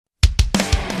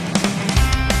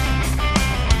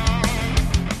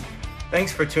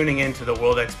Thanks for tuning in to the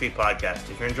World XP podcast.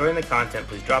 If you're enjoying the content,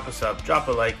 please drop a sub, drop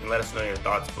a like, and let us know your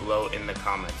thoughts below in the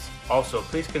comments. Also,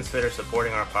 please consider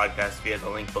supporting our podcast via the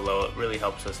link below. It really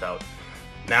helps us out.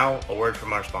 Now, a word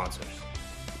from our sponsors.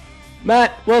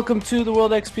 Matt, welcome to the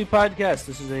World XP podcast.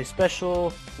 This is a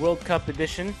special World Cup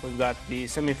edition. We've got the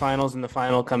semifinals and the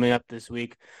final coming up this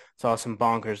week. Saw some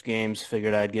bonkers games.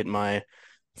 Figured I'd get my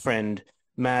friend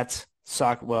Matt's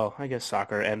soccer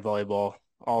and volleyball,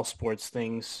 all sports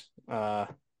things,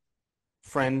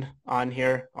 friend on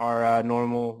here. Our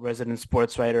normal resident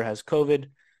sports writer has COVID,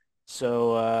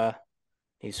 so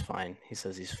he's fine. He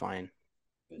says he's fine.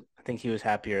 I think he was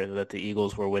happier that the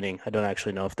Eagles were winning. I don't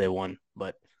actually know if they won,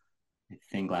 but I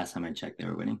think last time I checked, they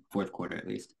were winning. Fourth quarter, at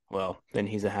least. well, then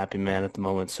he's a happy man at the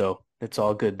moment, so it's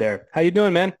all good there. How you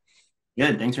doing, man?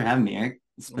 Good. Thanks for having me, Eric.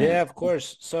 Yeah, of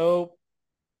course. So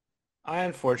I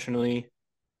unfortunately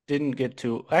didn't get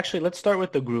to actually, let's start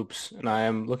with the groups. And I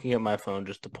am looking at my phone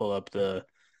just to pull up the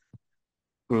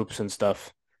groups and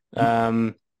stuff.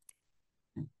 Thoughts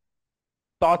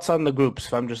on the groups.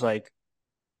 If I'm just like,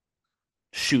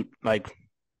 shoot, like,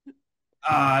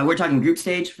 We're talking group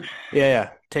stage.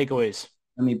 yeah, takeaways.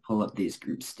 Let me pull up these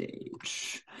group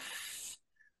stage.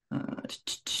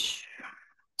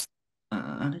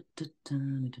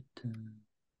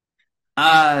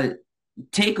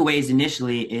 Takeaways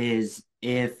initially is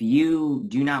if you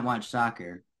do not watch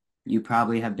soccer, you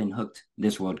probably have been hooked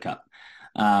this World Cup.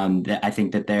 I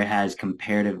think that there has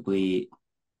comparatively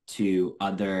to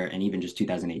other, and even just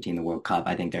 2018, the World Cup,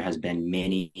 I think there has been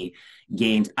many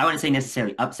games. I wouldn't say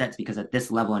necessarily upsets because at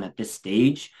this level and at this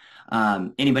stage,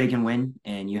 anybody can win,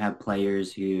 and you have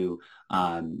players who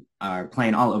are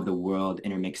playing all over the world,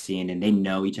 intermixing, and they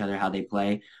know each other, how they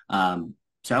play.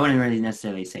 So I wouldn't really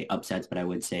necessarily say upsets, but I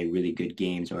would say really good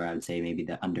games, or I would say maybe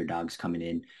the underdogs coming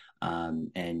in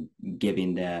and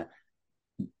giving the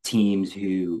teams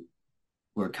who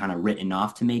were kind of written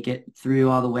off to make it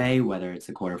through all the way, whether it's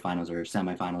the quarterfinals or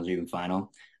semifinals or even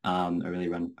final, a really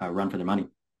run for their money.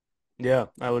 Yeah,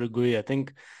 I would agree. I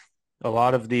think a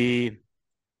lot of the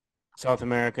South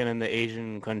American and the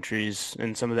Asian countries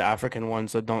and some of the African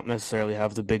ones that don't necessarily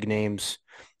have the big names,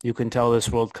 you can tell this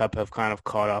World Cup have kind of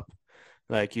caught up.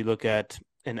 Like you look at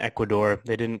in Ecuador,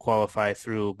 they didn't qualify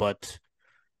through, but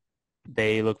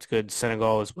they looked good.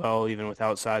 Senegal as well, even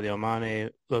without Sadio Mane,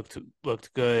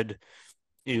 looked good.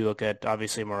 You look at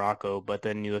obviously Morocco, but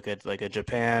then you look at like a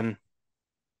Japan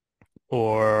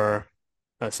or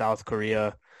a South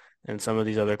Korea and some of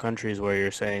these other countries where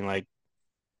you're saying like,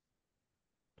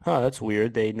 that's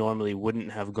weird. They normally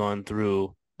wouldn't have gone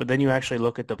through. But then you actually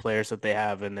look at the players that they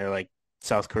have, and they're like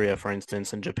South Korea, for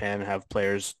instance, and Japan have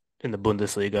players in the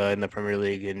Bundesliga, in the Premier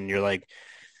League, and you're like,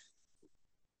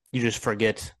 you just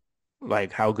forget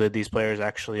like how good these players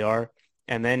actually are.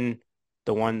 And then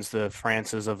the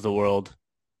Frances of the world,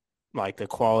 like the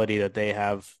quality that they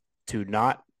have to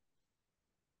not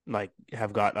like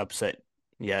have got upset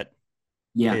yet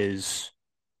Yeah. is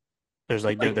there's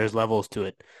levels to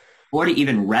it. Or to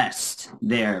even rest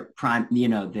their prime,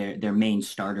 their main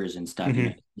starters and stuff.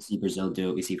 Mhm. We see Brazil do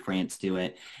it, we see France do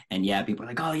it, and yeah, people are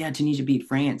like, "Oh yeah, Tunisia beat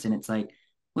France," and it's like,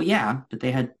 well, yeah, but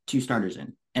they had two starters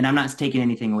in, and I'm not taking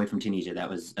anything away from Tunisia. That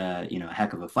was, a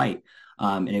heck of a fight,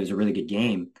 and it was a really good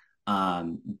game.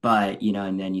 But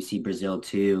and then you see Brazil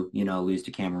too, lose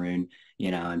to Cameroon,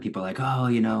 and people are like,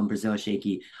 "Oh, Brazil is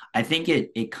shaky." I think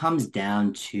it comes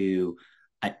down to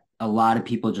a lot of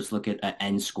people just look at an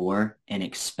end score and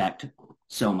expect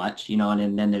so much,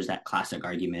 and then there's that classic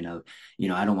argument of,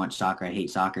 I don't watch soccer, I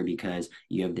hate soccer because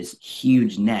you have this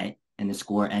huge net and the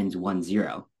score ends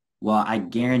 1-0. Well, I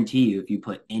guarantee you, if you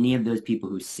put any of those people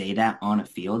who say that on a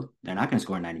field, they're not going to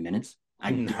score 90 minutes.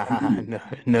 Nah,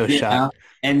 no You shot. know?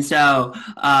 And so,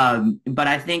 but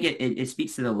I think it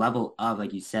speaks to the level of,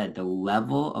 like you said, the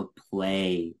level of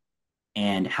play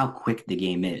and how quick the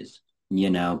game is.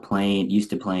 Used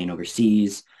to playing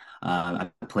overseas. I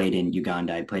played in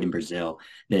Uganda. I played in Brazil.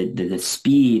 The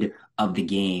speed of the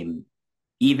game,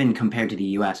 even compared to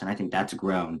the U.S., and I think that's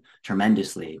grown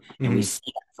tremendously. And we Mhm.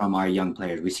 see that from our young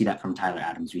players. We see that from Tyler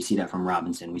Adams. We see that from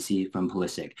Robinson. We see it from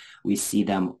Pulisic. We see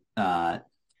them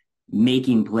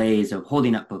making plays of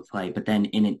holding up a play, but then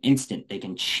in an instant, they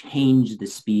can change the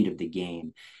speed of the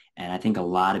game. And I think a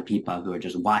lot of people who are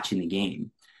just watching the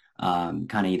game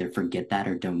kind of either forget that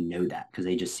or don't know that because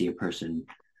they just see a person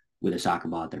with a soccer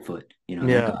ball at their foot, and like,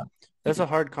 Yeah, oh, that's a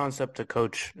hard concept to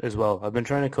coach as well. I've been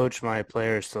trying to coach my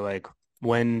players to like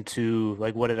when to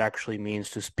like what it actually means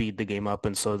to speed the game up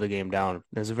and slow the game down.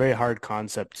 It's a very hard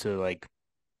concept to like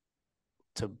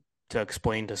to to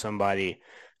explain to somebody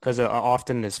because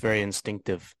often it's very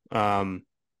instinctive. I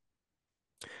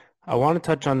want to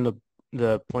touch on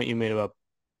the point you made about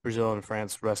Brazil and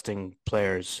France resting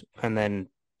players, and then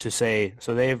to say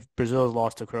so Brazil has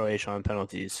lost to Croatia on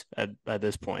penalties at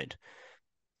this point.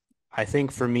 I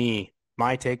think for me,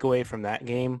 my takeaway from that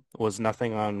game was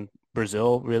nothing on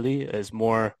Brazil really, as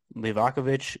more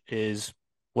Livakovic is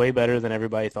way better than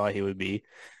everybody thought he would be,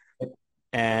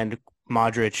 and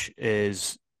Modric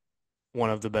is one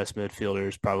of the best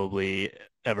midfielders probably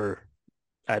ever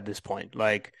at this point.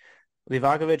 Like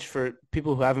Livakovic, for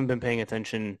people who haven't been paying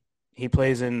attention, he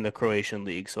plays in the Croatian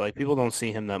league, so like people don't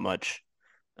see him that much.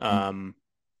 Um,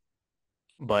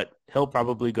 but he'll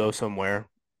probably go somewhere,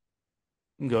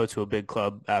 go to a big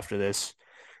club after this,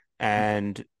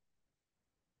 and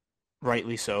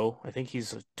rightly so. I think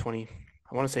he's 20.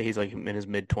 I want to say he's like in his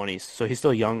mid 20s, so he's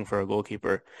still young for a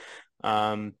goalkeeper.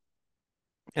 Um,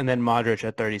 and then Modric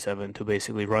at 37 to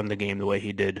basically run the game the way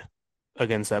he did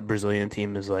against that Brazilian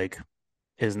team is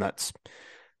nuts.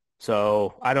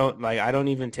 So I don't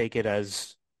even take it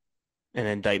as an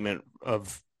indictment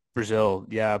of Brazil.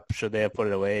 Yeah, should they have put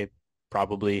it away?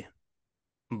 Probably.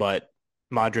 But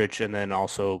Modric and then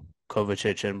also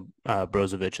Kovacic and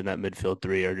Brozovic in that midfield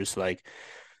three are just like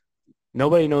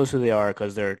nobody knows who they are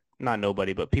because they're not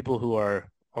nobody, but people who are,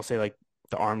 I'll say like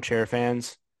the armchair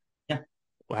fans Yeah.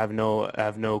 have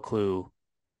no clue,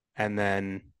 and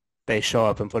then they show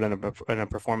up and put in a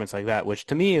performance like that, which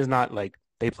to me is not like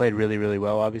they played really really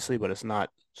well, obviously, but it's not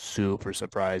super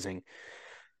surprising.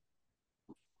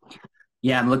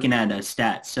 Yeah, I'm looking at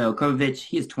stats. So Kovacic,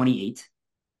 he is 28,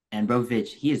 and Brozovic,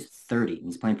 he is 30.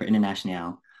 He's playing for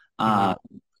Internacional. Hmm. Uh,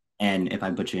 and if I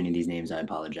butcher any of these names, I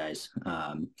apologize.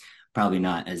 Probably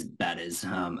not as bad as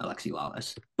Alexi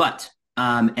Lawless, but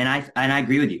and I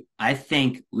agree with you. I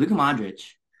think Luka Modric,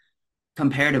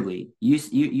 comparatively,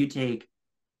 you take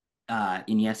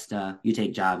Iniesta, you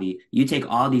take Xavi, you take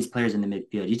all these players in the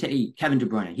midfield. You take Kevin De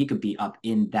Bruyne. He could be up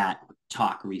in that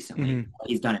talk recently. Hmm.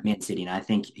 He's done at Man City, and I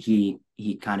think he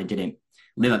kind of didn't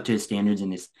live up to his standards in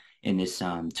this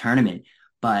tournament.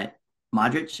 But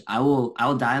Modric, I will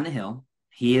die on the hill.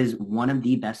 He is one of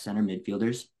the best center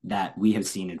midfielders that we have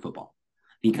seen in football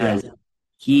Yeah. because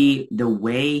the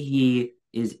way he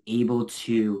is able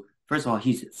to, first of all,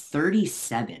 he's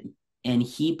 37 and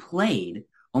he played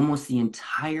almost the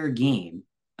entire game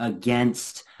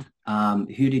against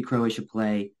who did Croatia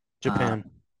play? Japan.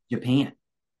 Japan.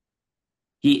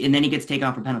 And then he gets taken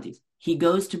off for penalties. He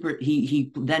goes to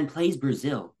he then plays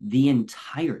Brazil the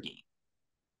entire game,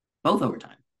 both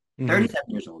overtime. Hmm. 37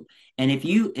 years old. And if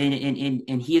you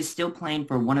and he is still playing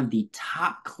for one of the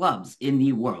top clubs in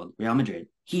the world, Real Madrid.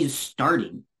 He's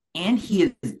starting and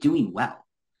he is doing well.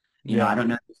 I Yeah. don't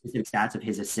know the specific stats of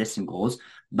his assists and goals,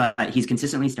 but he's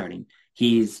consistently starting.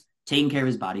 He's taking care of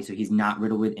his body, so he's not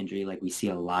riddled with injury like we see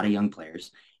a lot of young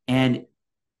players. And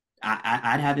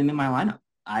I'd have him in my lineup.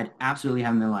 I'd absolutely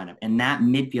have him in the lineup. And that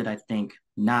midfield, I think,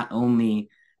 not only,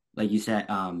 like you said,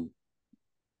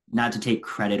 not to take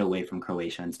credit away from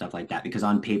Croatia and stuff like that, because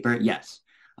on paper, yes,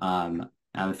 I'm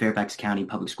a Fairfax County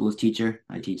public schools teacher.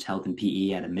 I teach health and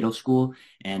PE at a middle school,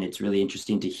 and it's really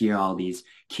interesting to hear all these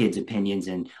kids' opinions.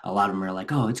 And a lot of them are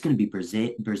like, "Oh, it's going to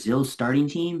be Brazil's starting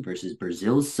team versus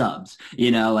Brazil's subs,"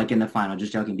 like in the final.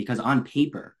 Just joking, because on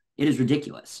paper it is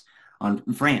ridiculous. On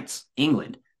France,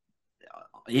 England,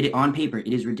 on paper it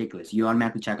is ridiculous. You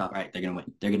automatically check off, all right, they're going to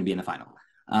win. They're going to be in the final.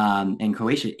 And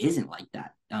Croatia isn't like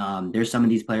that. There's some of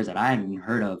these players that I haven't even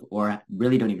heard of or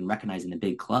really don't even recognize in the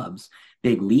big clubs,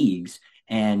 big leagues,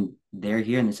 and they're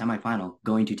here in the semifinal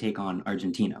going to take on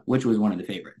Argentina, which was one of the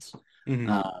favorites. Hmm.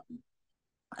 Uh,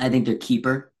 I think their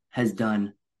keeper has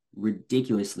done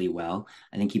ridiculously well.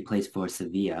 I think he plays for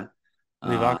Sevilla. Uh,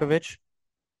 Livakovic.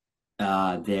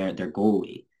 their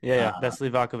goalie. Yeah, yeah, Uh, that's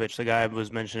Livakovic, the guy I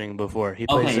was mentioning before.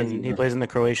 okay, is he He really? plays in the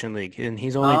Croatian league, and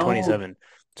he's only Oh, 27.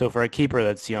 So for a keeper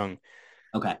that's young,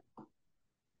 okay.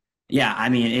 Yeah, I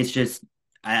mean, it's just,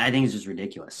 I think it's just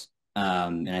ridiculous.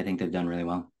 And I think they've done really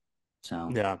well. So,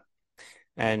 yeah.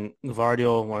 And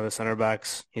Gvardiol, one of the center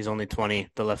backs, he's only 20,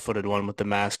 the left-footed one with the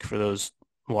mask for those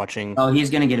watching. oh, he's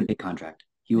going to get a big contract.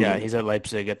 He will get Yeah, a big. he's at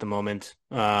Leipzig at the moment.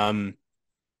 And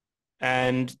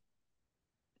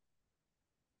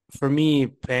for me,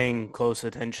 paying as close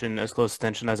attention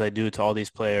as I do to all these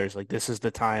players, like this is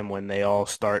the time when they all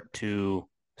start to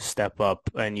step up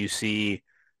and you see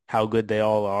how good they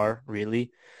all are,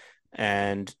 really.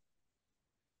 And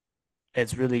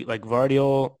it's really like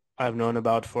Vardiol I've known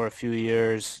about for a few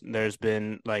years. There's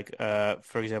been like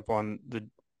for example on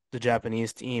the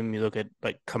Japanese team, you look at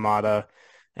like Kamada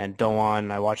and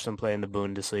Doan. I watch them play in the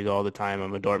Bundesliga all the time.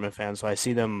 I'm a Dortmund fan, so I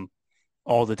see them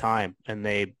all the time and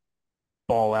they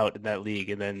ball out in that league.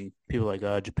 And then people are like,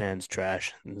 oh, Japan's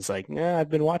trash. And it's like, yeah, I've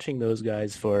been watching those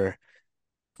guys for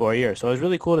for a year. So it was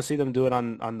really cool to see them do it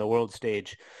on the world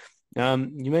stage.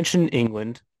 You mentioned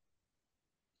England.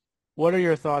 What are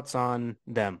your thoughts on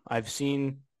them? I've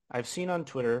seen on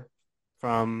Twitter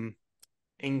from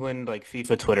England, like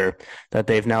FIFA Twitter, that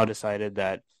they've now decided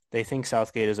that they think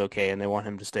Southgate is okay and they want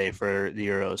him to stay for the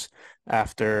Euros.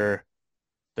 After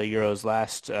the Euros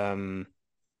last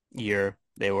year,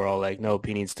 they were all like, nope,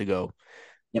 he needs to go.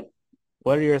 Yep.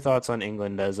 What are your thoughts on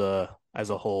England as a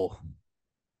whole?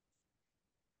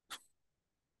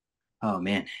 Oh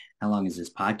man, how long is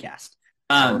this podcast?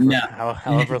 However, No.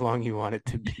 however long you want it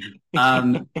to be.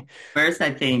 Um, First,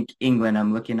 I think England.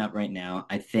 I'm looking up right now.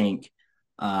 I think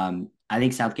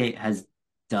Southgate has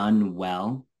done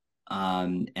well,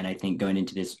 and I think going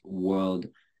into this world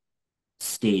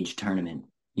stage tournament,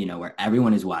 where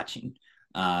everyone is watching,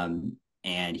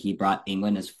 and he brought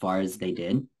England as far as they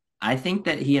did. I think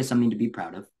that he has something to be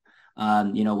proud of.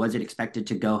 Was it expected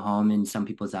to go home in some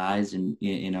people's eyes and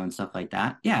and stuff like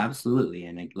that? Yeah, absolutely.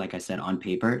 And like I said, on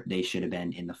paper, they should have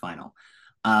been in the final.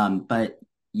 But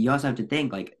you also have to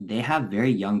think like they have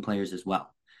very young players as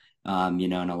well. And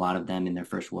a lot of them in their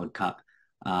first World Cup.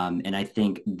 And I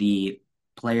think the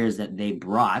players that they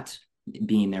brought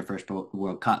being their first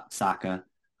World Cup, Saka,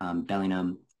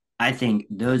 Bellingham, I think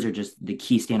those are just the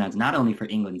key standouts, not only for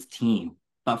England's team,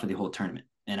 but for the whole tournament.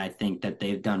 And I think that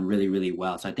they've done really, really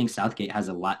well. So I think Southgate has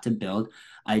a lot to build.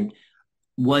 I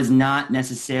was not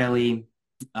necessarily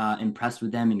impressed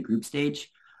with them in group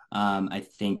stage. I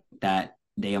think that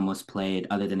they almost played,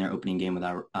 other than their opening game with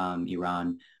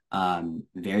Iran,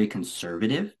 very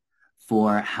conservative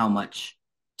for how much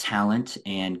talent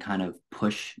and kind of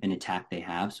push and attack they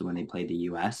have. So when they played the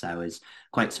US, I was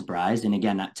quite surprised. And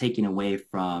again, not taking away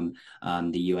from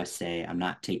the USA, I'm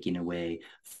not taking away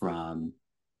from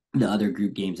the other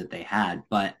group games that they had,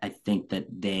 but I think that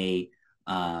they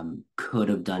could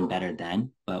have done better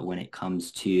then. But when it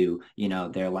comes to,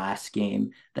 their last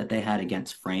game that they had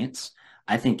against France,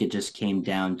 I think it just came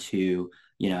down to,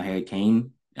 Harry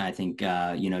Kane. I think,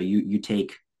 you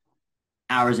take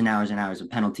hours and hours and hours of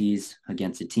penalties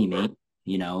against a teammate.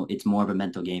 It's more of a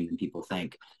mental game than people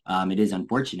think. It is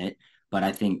unfortunate, but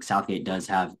I think Southgate does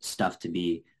have stuff to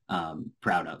be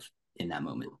proud of in that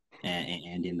moment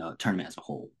and in the tournament as a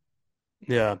whole.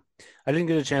 Yeah. I didn't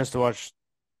get a chance to watch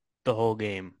the whole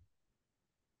game,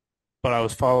 but I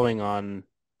was following on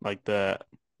like the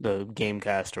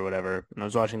Gamecast or whatever, and I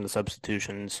was watching the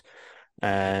substitutions,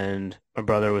 and my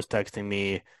brother was texting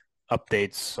me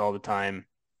updates all the time.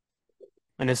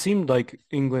 And it seemed like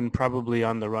England probably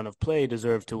on the run of play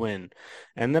deserved to win.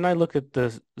 And then I look at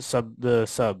the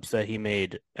subs that he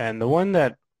made, and the one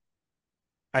that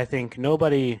I think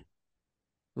nobody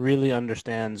really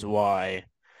understands why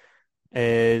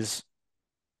is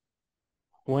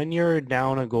when you're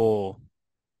down a goal,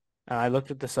 and I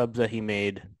looked at the subs that he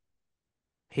made,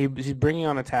 he's bringing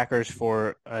on attackers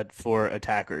for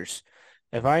attackers.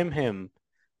 If I'm him,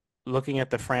 looking at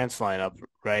the France lineup,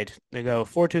 right? They go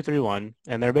 4-2-3-1,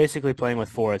 and they're basically playing with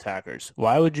four attackers.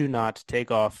 Why would you not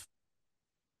take off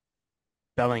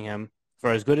Bellingham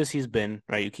for as good as he's been,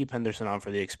 right? You keep Henderson on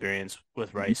for the experience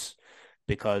with Rice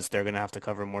because they're going to have to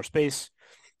cover more space.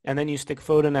 And then you stick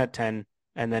Foden at 10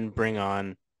 and then bring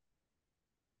on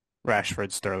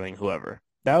Rashford, Sterling, whoever.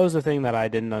 That was the thing that I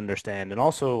didn't understand. And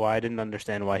also why I didn't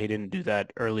understand why he didn't do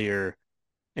that earlier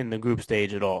in the group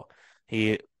stage at all.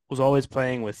 He was always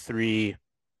playing with three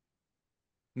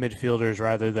midfielders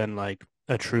rather than like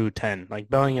a true 10.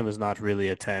 Like Bellingham is not really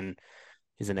a 10.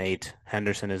 He's an 8.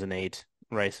 Henderson is an 8.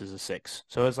 Rice is a 6.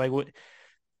 So it's like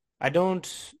I don't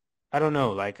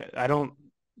know. Like I don't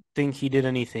think he did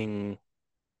anything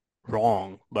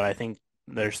wrong, but I think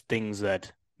there's things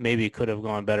that maybe could have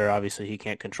gone better. Obviously, he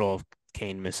can't control if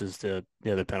Kane misses the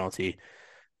other penalty.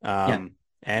 Yeah.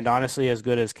 And honestly, as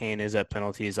good as Kane is at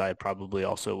penalties, I probably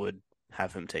also would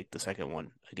have him take the second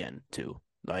one again too.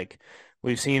 Like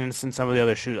we've seen in some of the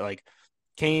other shoot, like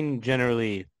Kane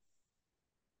generally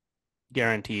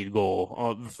guaranteed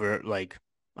goal for like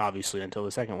obviously until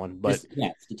the second one. But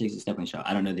Statistics definitely show.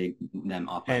 I don't know them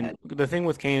off my and head. the thing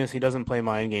with Kane is he doesn't play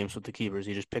mind games with the keepers.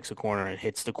 He just picks a corner and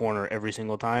hits the corner every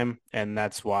single time, and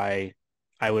that's why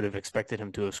I would have expected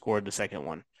him to have scored the second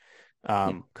one.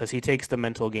 Because he takes the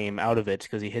mental game out of it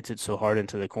because he hits it so hard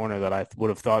into the corner that I would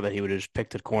have thought that he would have just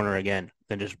picked the corner again,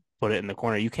 then just put it in the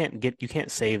corner. You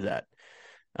can't save that.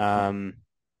 I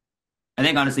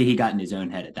think honestly he got in his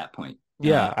own head at that point.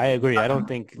 Yeah, I agree. I don't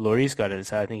think Lloris got in his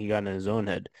head. I think he got in his own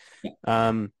head.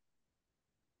 Yeah.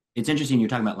 It's interesting you're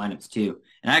talking about lineups too,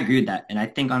 and I agree with that. And I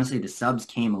think honestly the subs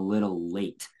came a little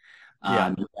late.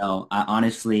 Yeah. I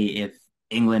honestly, if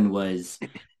England was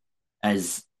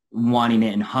as wanting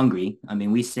it and hungry. I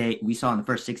mean, we saw in the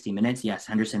first 60 minutes, yes,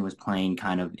 Henderson was playing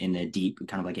kind of in the deep,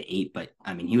 kind of like an 8, but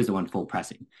I mean, he was the one full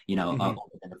pressing, Hmm. up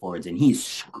in the forwards, and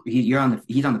he's on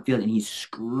the field and he's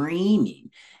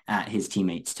screaming at his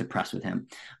teammates to press with him.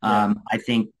 Yeah. I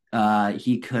think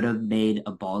he could have made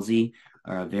a ballsy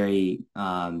or a very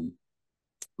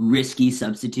risky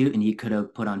substitute, and he could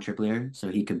have put on Trippier so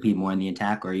he could be more in the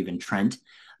attack, or even Trent,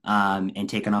 and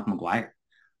taken off Maguire.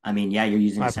 I mean, yeah, you're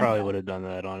using a I center probably back, would have done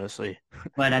that, honestly.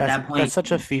 but at that That's point,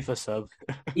 such a FIFA sub.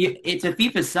 it's a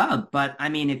FIFA sub. But I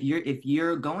mean, if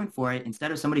you're going for it,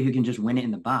 instead of somebody who can just win it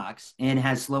in the box and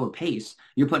has slower pace,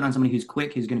 you're putting on somebody who's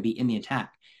quick, who's going to be in the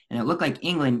attack. And it looked like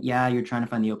England, yeah, you're trying to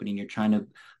find the opening, you're trying to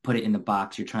put it in the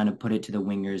box, you're trying to put it to the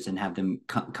wingers and have them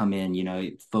come in,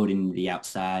 Foden to the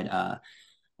outside.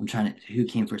 Who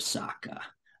came for Saka?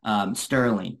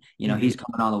 Sterling, Hmm. he's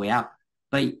coming all the way out.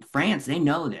 But France, they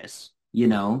know this,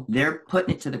 they're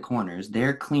putting it to the corners,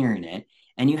 they're clearing it.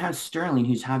 And you have Sterling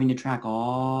who's having to track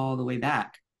all the way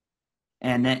back.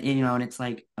 And then, and it's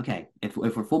like, okay, if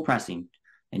we're full pressing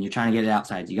and you're trying to get it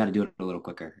outside, you got to do it a little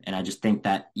quicker. And I just think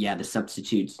that, yeah, the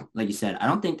substitutes, like you said, I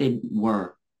don't think they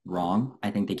were wrong.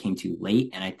 I think they came too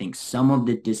late. And I think some of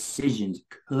the decisions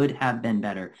could have been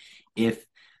better if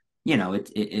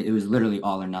it was literally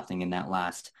all or nothing in that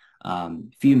last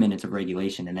few minutes of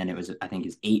regulation. And then it was, I think,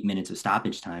 is 8 minutes of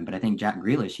stoppage time. But I think Jack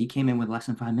Grealish, he came in with less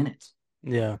than 5 minutes.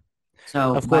 Yeah.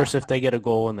 So, Of but course, if they get a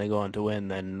goal and they go on to win,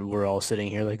 then we're all sitting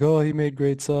here like, oh, he made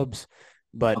great subs.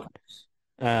 But of course,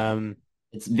 um,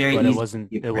 it's very but it easy to wasn't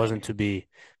be a it wasn't critic. to be.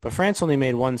 But France only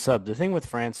made one sub. The thing with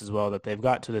France as well that they've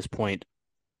got to this point,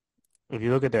 if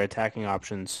you look at their attacking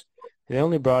options, they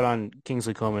only brought on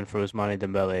Kingsley Coman for Ousmane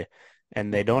Dembele,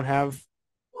 and they don't have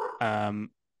um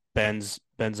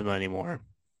Benzema anymore,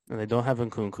 and they don't have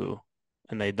Nkunku,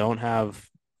 and they don't have.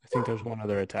 I think there's one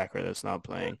other attacker that's not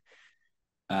playing.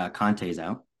 Conte's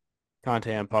out.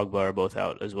 Conte and Pogba are both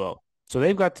out as well. So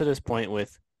they've got to this point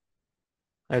with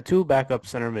two backup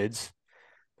center mids.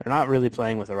 They're not really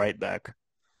playing with a right back,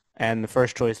 and the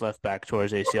first choice left back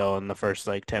towards ACL in the first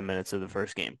like 10 minutes of the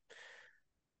first game.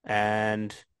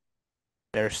 And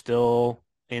they're still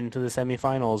into the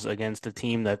semifinals against a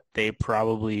team that they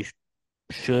probably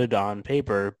should on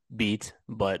paper beat.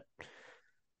 But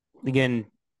again,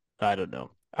 I don't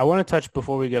know. I want to touch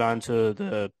before we get on to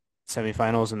the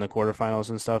semifinals and the quarterfinals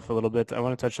and stuff a little bit. I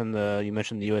want to touch on you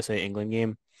mentioned the USA England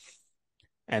game.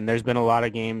 And there's been a lot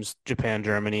of games, Japan,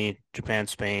 Germany, Japan,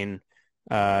 Spain,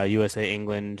 USA,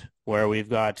 England, where we've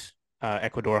got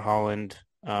Ecuador, Holland,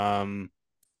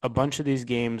 a bunch of these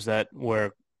games that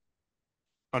where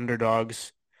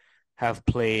underdogs have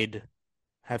played,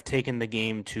 have taken the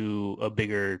game to a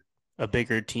bigger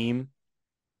team.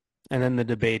 And then the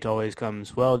debate always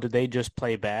comes, well, did they just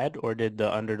play bad or did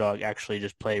the underdog actually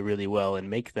just play really well and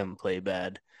make them play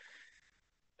bad?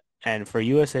 And for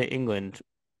USA England,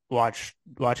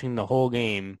 watching the whole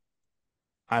game,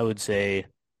 I would say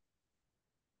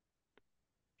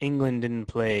England didn't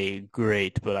play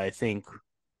great, but I think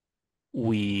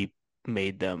we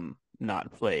made them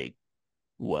not play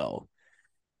well.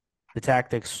 The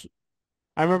tactics,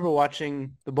 I remember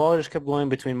watching the ball just kept going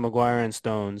between Maguire and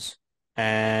Stones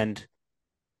and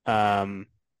um,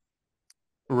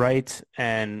 Wright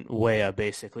and Weah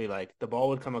basically like the ball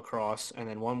would come across and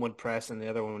then one would press and the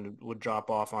other one would drop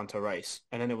off onto Rice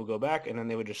and then it would go back and then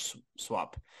they would just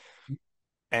swap.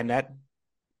 And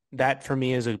that for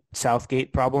me is a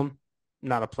Southgate problem,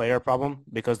 not a player problem,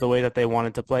 because the way that they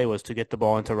wanted to play was to get the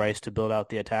ball into Rice to build out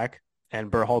the attack.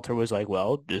 And Berhalter was like,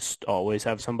 well, just always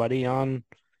have somebody on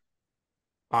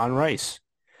Rice.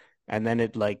 And then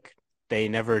it like they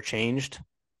never changed.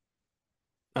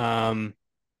 Um,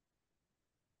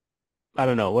 I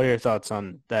don't know. What are your thoughts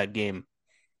on that game?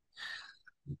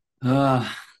 Uh,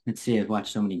 let's see. I've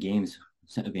watched so many games.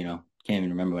 So, can't even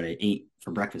remember what I ate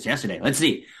for breakfast yesterday. Let's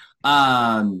see.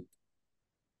 Um,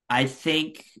 I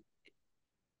think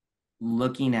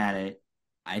looking at it,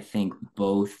 I think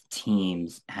both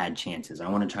teams had chances. I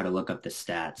want to try to look up the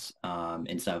stats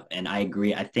and stuff. And I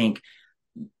agree. I think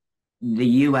the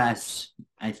US,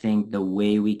 I think the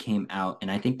way we came out, and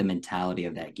I think the mentality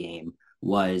of that game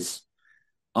was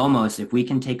almost if we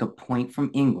can take a point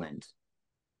from England,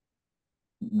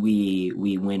 we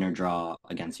win or draw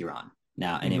against Iran.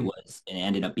 Now, and Hmm. it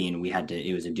ended up being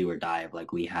it was a do or die of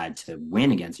like we had to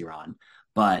win against Iran.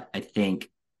 But I think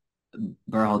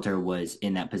Berhalter was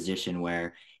in that position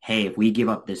where, hey, if we give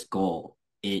up this goal,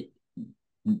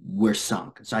 we're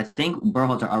sunk. So I think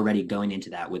Berhalter already going into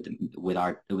that with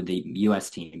the US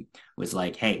team was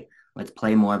like, hey, let's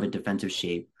play more of a defensive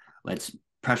shape. Let's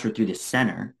pressure through the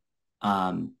center.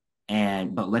 Um,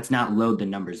 but let's not load the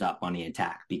numbers up on the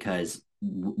attack because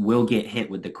we'll get hit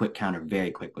with the quick counter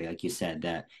very quickly. Like you said,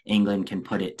 that England can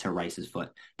put it to Rice's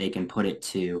foot. They can put it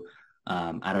to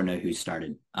I don't know who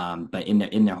started, but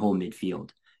in their whole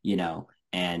midfield,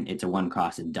 and it's a one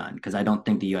cross and done. Because I don't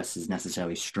think the U.S. is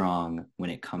necessarily strong when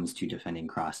it comes to defending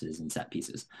crosses and set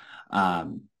pieces.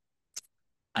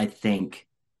 I think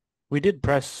We did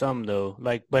press some though,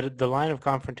 but the line of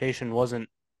confrontation wasn't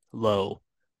low,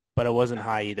 but it wasn't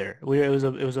high either. It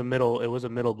was a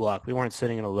middle block. We weren't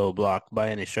sitting in a low block by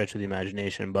any stretch of the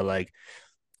imagination, but like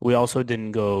we also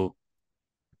didn't go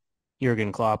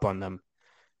Jurgen Klopp on them.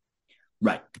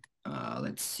 right.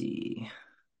 Let's see.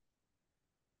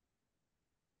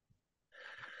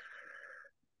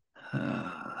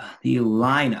 The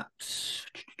lineups,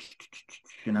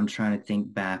 and I'm trying to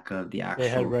think back of the They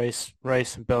had actual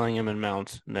Rice, Bellingham, and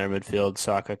Mount in their midfield.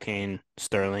 Saka, Kane,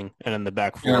 Sterling, and then the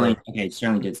back Sterling. four. Okay,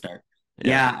 Sterling did start.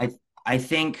 Yeah, Yeah, I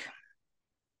think,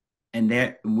 and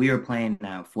there we were playing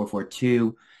now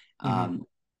 4-4-2, hmm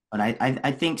but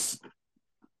I think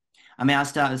I mean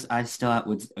I still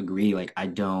would agree like I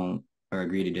don't or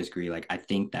agree to disagree like I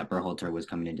think that Berhalter was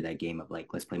coming into that game of like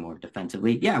let's play more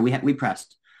defensively. Yeah, we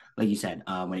pressed like you said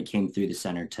when it came through the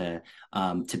center to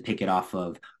pick it off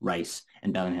of Rice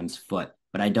and Bellingham's foot,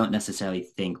 but I don't necessarily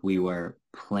think we were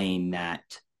playing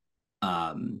that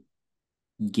um,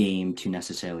 game to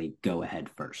necessarily go ahead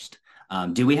first.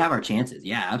 Do we have our chances?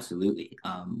 Yeah, absolutely.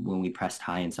 When we pressed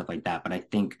high and stuff like that. But I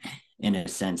think in a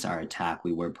sense, our attack,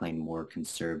 we were playing more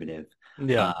conservative.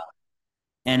 yeah, Uh,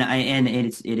 and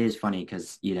it is funny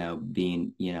because,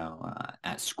 being,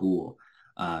 at school,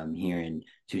 hearing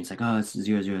students like, oh, it's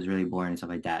 0-0 is really boring and stuff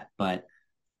like that. But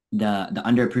the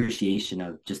underappreciation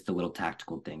of just the little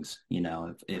tactical things,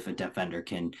 if a defender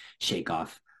can shake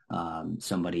off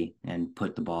somebody and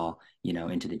put the ball,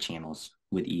 into the channels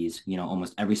with ease,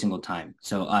 almost every single time.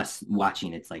 So us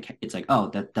watching, it's like, oh,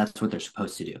 that's what they're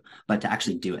supposed to do. But to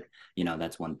actually do it,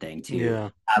 that's one thing. To yeah,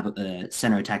 have a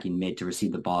center attacking mid to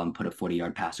receive the ball and put a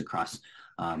 40-yard pass across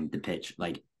the pitch,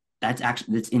 like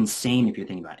that's insane if you're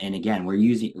thinking about it. And again, we're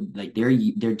using like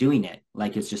they're doing it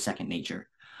like it's just second nature.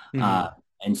 hmm Uh,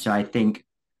 and so I think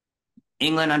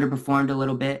England underperformed a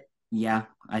little bit. Yeah,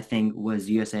 I think was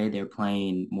USA. They're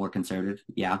playing more conservative.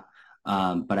 Yeah,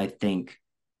 but I think,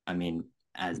 I mean,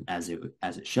 as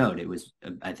it showed,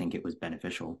 I think it was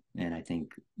beneficial, and I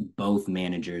think both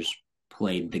managers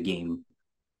played the game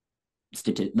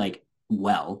like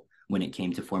well when it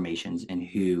came to formations and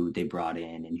who they brought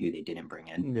in and who they didn't bring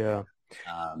in. yeah.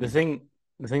 The Um, thing,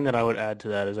 the thing that I would add to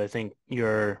that is I think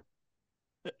your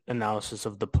analysis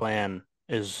of the plan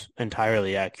is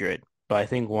entirely accurate. But I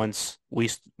think once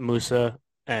Musa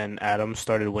and Adams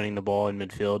started winning the ball in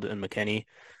midfield and McKennie,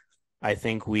 I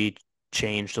think we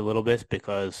changed a little bit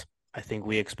because I think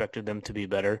we expected them to be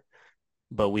better,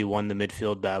 but we won the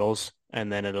midfield battles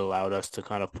and then it allowed us to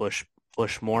kind of push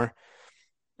more.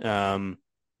 Um,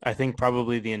 I think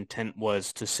probably the intent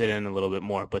was to sit in a little bit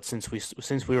more, but since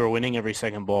we were winning every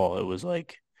second ball, it was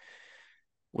like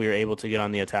we were able to get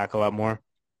on the attack a lot more.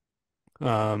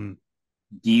 Um,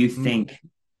 do you mm, think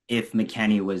if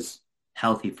McKennie was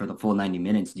healthy for the full 90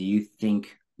 minutes, do you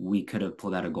think we could have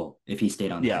pulled out a goal if he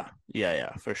stayed on the yeah, field?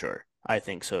 yeah, for sure. I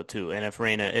think so too. And if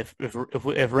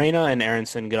Reyna and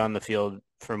Aronson get on the field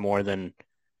for more than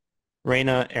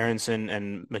Reyna, Aronson,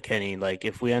 and McKennie, like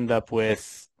if we end up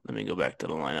with, let me go back to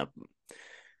the lineup.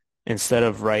 Instead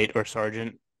of Wright or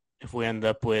Sargent, if we end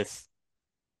up with,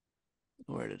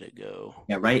 where did it go?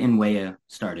 Yeah, right in Weah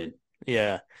started.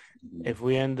 Yeah, if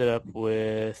we ended up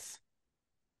with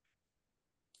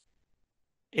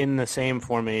in the same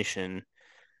formation,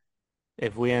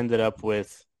 if we ended up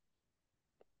with,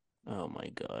 oh my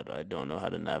God, I don't know how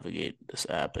to navigate this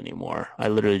app anymore. I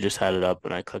literally just had it up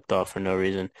and I clicked off for no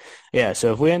reason. Yeah,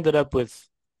 so if we ended up with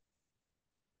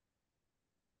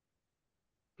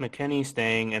McKennie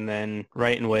staying and then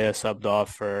Wright and Weah subbed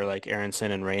off for like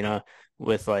Aronson and Reyna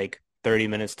with like 30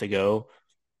 minutes to go,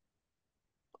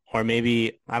 or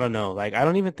maybe I don't know. Like I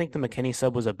don't even think the McKennie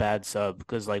sub was a bad sub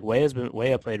because like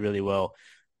Weah played really well.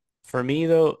 For me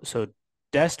though, so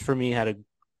Dest for me had a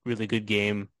really good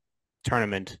game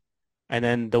tournament. And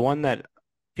then the one that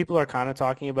people are kind of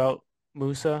talking about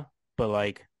Musa, but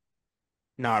like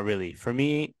not really. For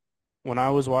me, when I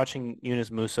was watching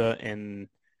Yunus Musa in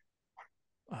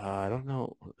I don't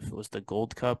know if it was the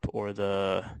Gold Cup or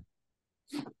the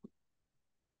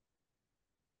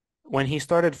when he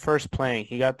started first playing,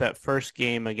 he got that first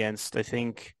game against I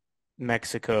think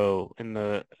Mexico in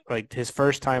the like his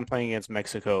first time playing against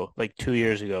Mexico like 2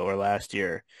 years ago or last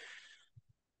year.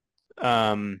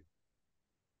 Um,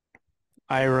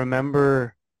 I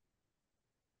remember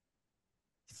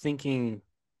thinking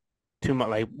too much,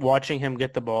 like watching him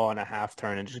get the ball on a half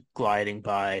turn and just gliding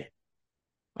by.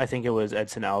 I think it was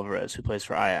Edson Alvarez who plays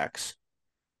for Ajax.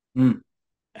 Mm.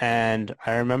 And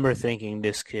I remember thinking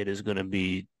this kid is going to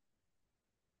be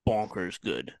bonkers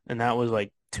good. And that was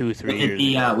like two, Was three it years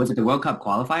ago. was it the World Cup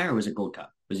qualifier or was it Gold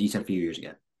Cup? Was You said a few years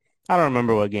ago. I don't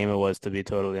remember what game it was, to be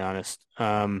totally honest.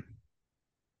 But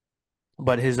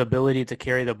his ability to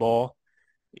carry the ball,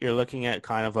 you're looking at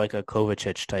kind of like a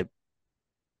Kovacic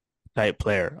type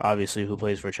player, obviously, who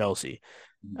plays for Chelsea.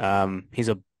 He's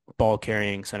a ball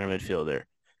carrying center midfielder.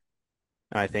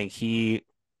 I think he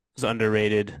is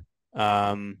underrated.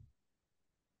 I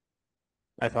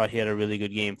thought he had a really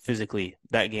good game physically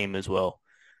that game as well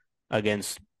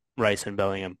against Rice and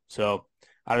Bellingham. So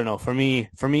I don't know. For me,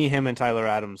 him and Tyler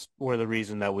Adams were the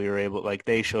reason that we were able, like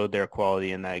they showed their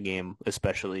quality in that game,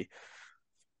 especially.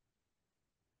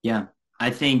 Yeah, I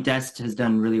think Dest has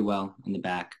done really well in the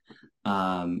back.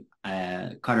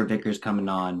 Carter Vickers coming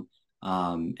on,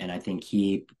 and I think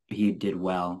he did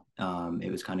well.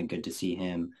 It was kind of good to see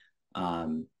him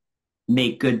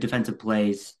make good defensive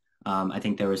plays. I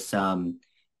think there was some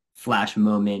flash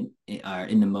moment or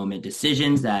in the moment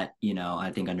decisions that,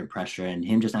 I think under pressure and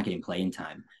him just not getting playing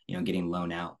time, getting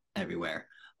loaned out everywhere.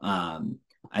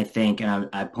 I think, and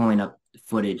I'm pulling up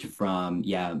footage from,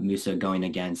 Musa going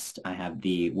against, I have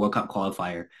the World Cup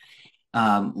qualifier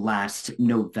last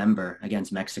November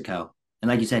against Mexico. And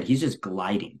like you said, he's just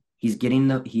gliding. He's getting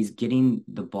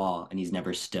the ball and he's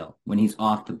never still. When he's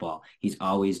off the ball, he's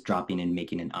always dropping and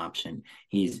making an option.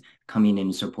 He's coming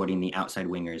in supporting the outside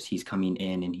wingers. He's coming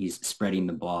in and he's spreading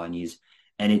the ball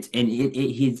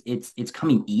it's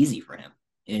coming easy for him.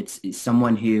 It's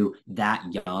someone who that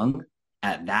young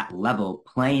at that level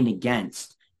playing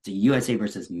against the USA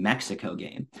versus Mexico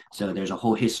game. So there's a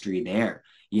whole history there,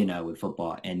 with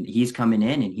football. And he's coming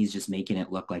in and he's just making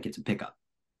it look like it's a pickup.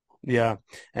 Yeah.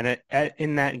 And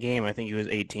in that game, I think he was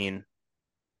 18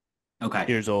 Okay.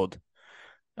 years old.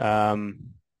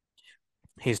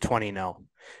 He's 20 now.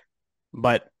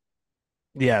 But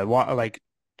yeah, like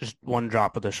just one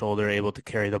drop of the shoulder, able to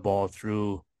carry the ball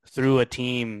through a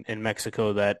team in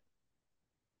Mexico that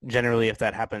generally, if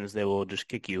that happens, they will just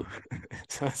kick you.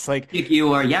 So it's like, Kick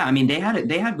you or yeah, I mean they had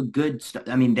a good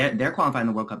I mean they're qualifying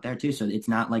the World Cup there too, so it's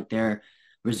not like they're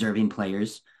reserving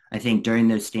players. I think during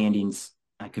those standings,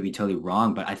 I could be totally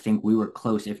wrong, but I think we were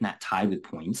close, if not tied with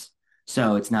points.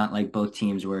 So it's not like both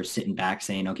teams were sitting back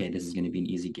saying, okay, this is going to be an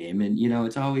easy game. And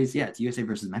it's always, it's USA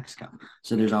versus Mexico.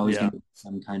 So there's always yeah, going to be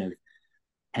some kind of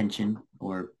tension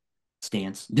or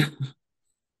stance.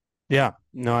 yeah,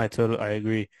 no, I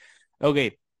agree.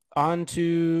 Okay, on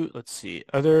to, let's see,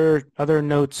 other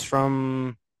notes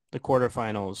from the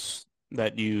quarterfinals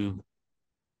that you,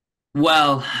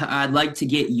 Well, I'd like to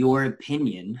get your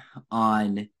opinion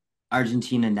on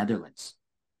Argentina, Netherlands.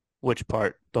 which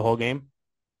part, the whole game?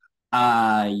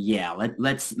 Yeah,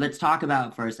 let's talk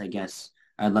about first, I guess.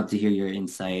 I'd love to hear your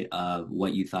insight of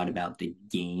what you thought about the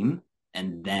game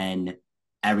and then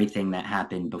everything that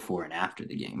happened before and after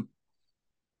the game.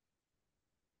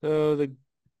 So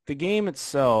the game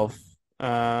itself,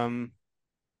 um,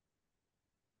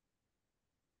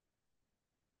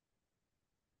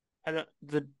 I don't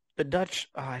the Dutch,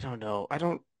 I don't know. I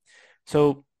don't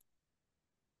so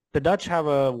the Dutch have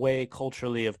a way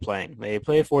culturally of playing. They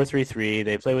play 4-3-3,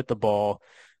 they play with the ball,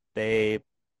 they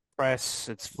press,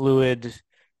 it's fluid.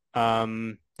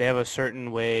 They have a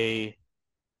certain way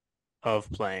of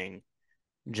playing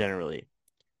generally.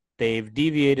 They've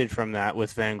deviated from that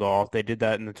with Van Gaal. They did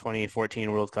that in the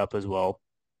 2014 World Cup as well.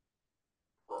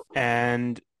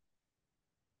 And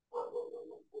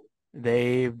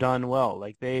they've done well.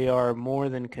 Like they are more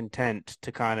than content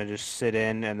to kind of just sit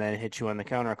in and then hit you on the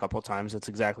counter a couple of times. That's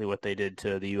exactly what they did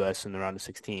to the US in the round of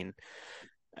 16.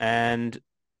 And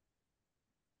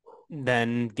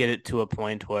then get it to a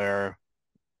point where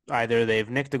either they've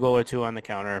nicked a goal or two on the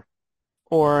counter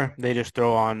or they just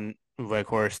throw on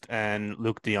Weghorst and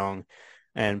Luke de Jong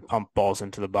and pump balls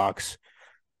into the box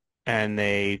and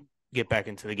they get back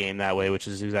into the game that way, which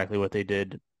is exactly what they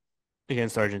did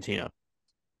against Argentina.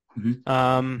 Mhm.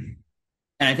 Um,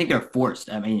 And I think they're forced.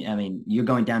 I mean, you're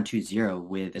going down 2-0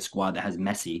 with a squad that has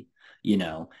Messi, you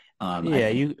know. I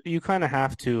yeah, think you kind of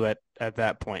have to at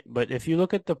that point. But if you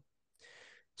look at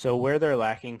so where they're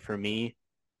lacking for me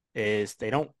is they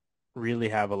don't really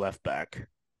have a left back.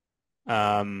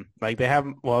 Like they have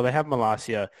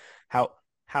Malacia.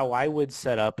 How I would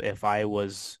set up if I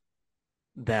was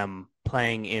them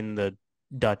playing in the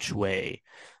Dutch way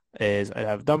is I'd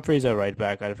have Dumfries at right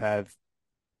back. I'd have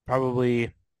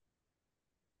probably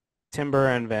Timber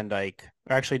and Van Dijk,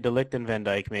 or actually De Ligt and Van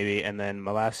Dijk maybe, and then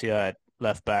Malacia at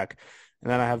left back,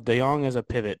 And then I have De Jong as a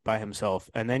pivot by himself.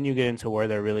 And then you get into where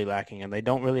they're really lacking, and they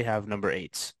don't really have number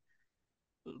eights,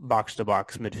 box to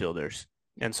box midfielders.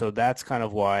 And so that's kind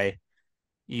of why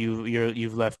you're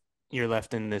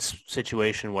left in this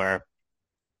situation where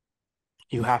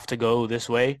you have to go this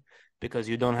way because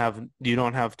you don't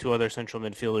have two other central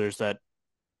midfielders that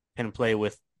can play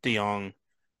with De Jong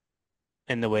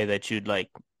in the way that you'd like.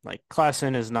 Like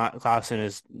Klaassen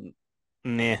is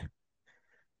meh.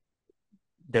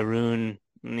 De Roon,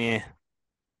 meh.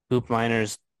 Hoop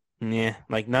Miners, meh.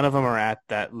 Like none of them are at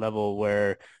that level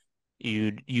where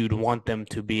you'd want them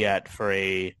to be at for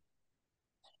a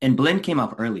And Blind came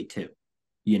off early too,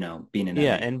 being in that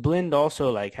yeah, league. and Blind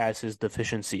also like has his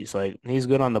deficiencies. Like he's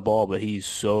good on the ball, but he's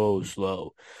so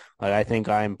slow. Like I think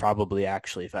I'm probably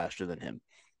actually faster than him.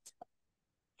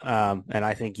 And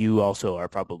I think you also are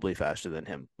probably faster than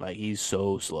him. Like he's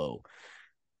so slow.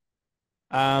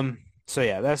 So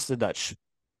yeah, that's the Dutch.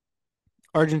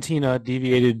 Argentina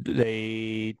deviated.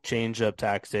 They changed up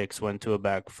tactics, went to a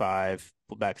back five,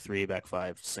 back three, back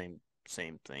five, same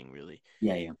thing really.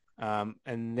 Yeah, yeah.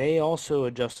 And they also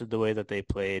adjusted the way that they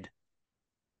played.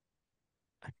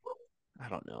 I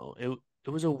don't know. It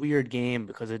was a weird game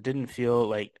because it didn't feel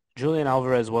like Julian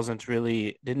Alvarez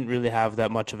didn't really have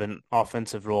that much of an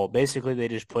offensive role. Basically, they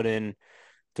just put in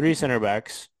three center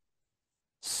backs,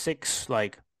 six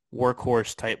like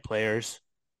workhorse type players,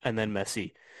 and then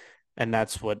Messi. And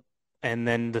and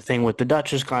then the thing with the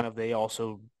Dutch is kind of they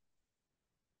also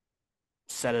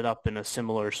set it up in a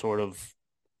similar sort of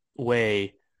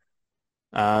way.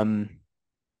 Um,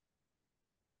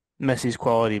 Messi's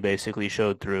quality basically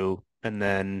showed through, and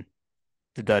then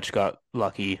the Dutch got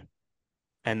lucky,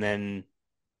 and then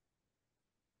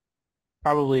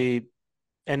probably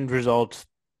end result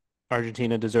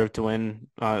Argentina deserved to win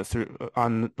through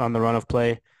on the run of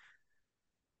play.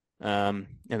 And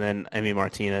then Emi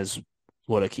Martinez,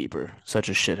 what a keeper. Such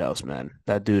a shithouse, man.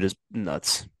 That dude is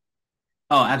nuts.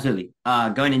 Oh, absolutely.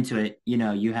 Going into it,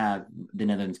 you have the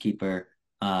Netherlands keeper.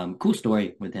 Cool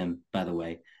story with him, by the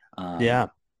way. Um, Yeah.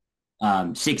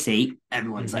 6'8".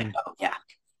 Everyone's like, hmm oh yeah,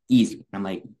 easy. I'm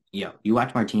like, you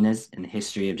watch Martinez and the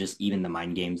history of just even the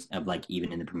mind games of like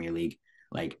even in the Premier League,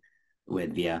 like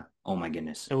with Villa. Oh my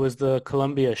goodness. It was the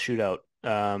Colombia shootout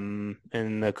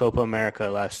in the Copa America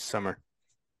last summer.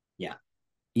 Yeah,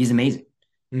 he's amazing.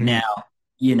 hmm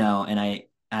Now, and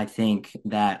I think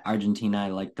that Argentina, I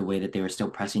like the way that they were still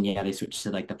pressing. Yeah, they switched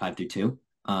to like the 5-2-2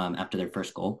 after their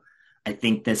first goal. I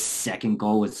think the second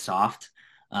goal was soft.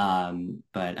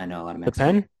 But I know a lot of The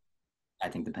Mexicans. pen? I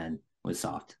think the pen was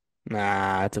soft.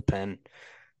 Nah, it's a pen.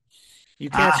 You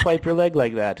can't Ah, swipe your leg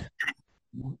like that.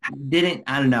 didn't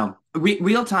I don't know.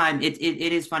 Real time, it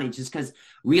is funny just because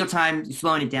real time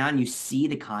slowing it down, you see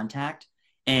the contact,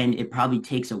 and it probably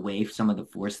takes away some of the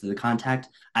force of the contact.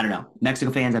 I don't know.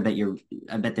 Mexico fans, I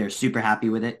bet they're super happy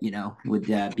with it. With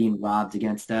being robbed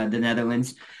against the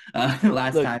Netherlands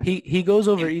last Look, time. he goes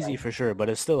over easy for sure, but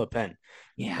it's still a pen.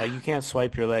 Yeah. Like you can't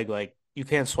swipe your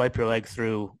leg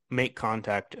through, make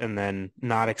contact, and then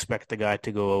not expect the guy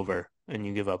to go over and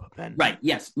you give up a pen. Right.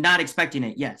 Yes. Not expecting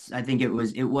it. Yes. I think it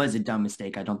was a dumb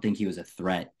mistake. I don't think he was a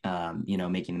threat,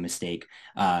 making the mistake.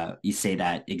 You say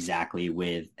that exactly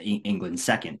with England's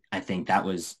second. I think that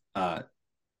was a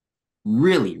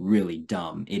really, really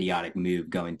dumb, idiotic move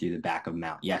going through the back of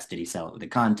Mount. Yes. Did he sell it with a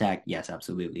contact? Yes,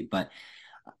 absolutely. But,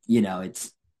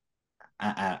 it's,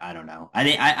 I don't know.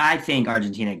 I think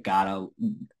Argentina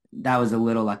that was a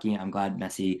little lucky. I'm glad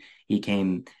Messi, he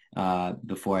came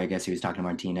before I guess he was talking to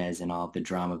Martinez and all of the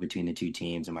drama between the two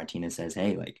teams. And Martinez says,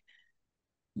 hey, like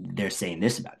they're saying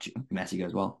this about you. And Messi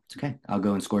goes, well, it's okay. I'll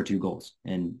go and score 2 goals.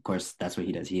 And of course, that's what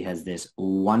he does. He has this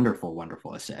wonderful,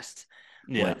 wonderful assist,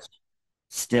 Yeah. which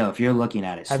still, if you're looking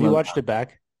at it, Have you slow watched down. it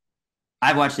back?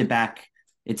 I've watched it back.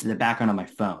 It's the background on my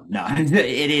phone. No, it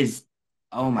is.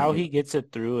 Oh my How goodness. he gets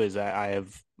it through is I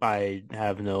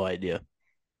have no idea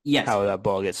Yes. how that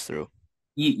ball gets through.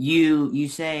 You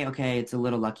say, okay, it's a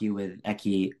little lucky with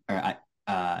Eki or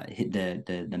hit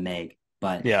the Meg,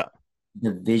 but Yeah.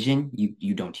 the vision,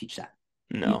 you don't teach that.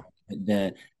 You, No.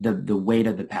 the weight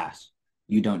of the pass,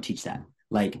 you don't teach that.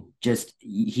 Like just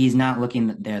he's not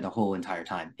looking there the whole entire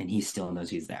time, and he still knows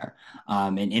he's there.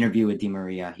 An interview with Di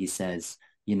Maria, he says,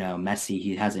 Messi,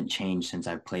 he hasn't changed since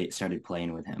I started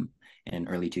playing with him in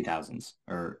early 2000s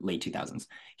or late 2000s.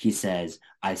 He says,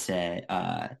 I said,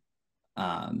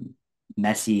 um,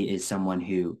 Messi is someone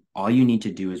who all you need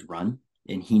to do is run,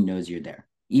 and he knows you're there.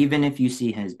 Even if you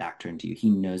see his back turned to you, he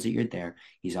knows that you're there.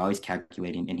 He's always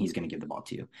calculating, and he's going to give the ball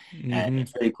to you. And hmm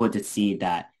it's really cool to see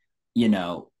that, you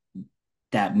know,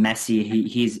 that Messi,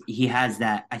 he has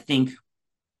that. I think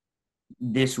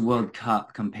this World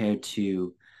Cup compared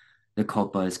to the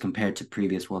Copas, compared to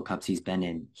previous World Cups he's been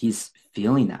in, he's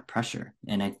feeling that pressure.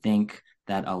 And I think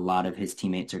that a lot of his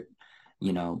teammates are,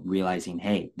 realizing,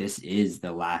 hey, this is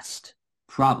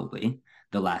probably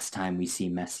the last time we see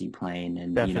Messi playing.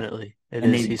 And, Definitely. It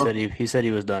and is. He said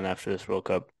he was done after this World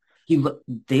Cup.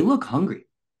 they look hungry.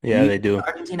 Yeah, they do.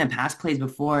 Argentina pass plays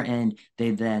before, and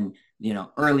they then,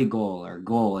 early goal or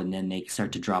goal, and then they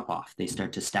start to drop off. They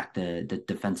start to stack the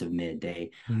defensive mid.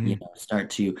 They, Mhm. start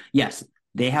to, yes,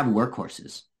 they have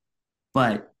workhorses,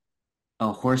 but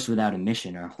a horse without a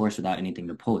mission or a horse without anything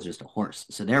to pull is just a horse.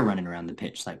 So they're running around the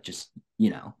pitch like just,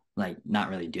 like not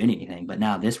really doing anything. But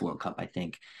now this World Cup, I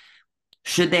think,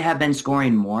 should they have been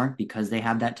scoring more because they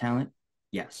have that talent?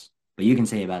 Yes. But you can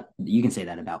say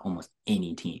that about almost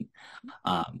any team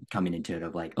coming into it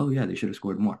of like, oh yeah, they should have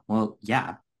scored more. Well,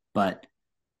 yeah, but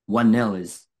 1-0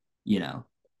 is,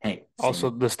 hey, Also,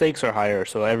 the stakes are higher,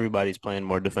 so everybody's playing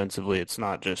more defensively. It's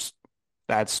not just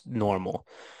that's normal.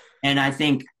 and I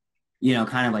think,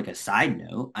 kind of like a side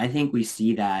note, I think we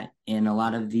see that in a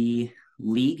lot of the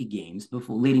league games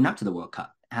before leading up to the World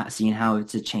Cup, seeing how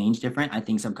it's a change different. I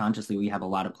think subconsciously we have a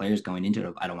lot of players going into it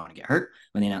of, I don't want to get hurt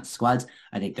when they announce squads.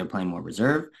 I think they're playing more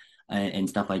reserve and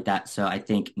stuff like that. So I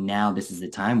think now this is the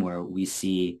time where we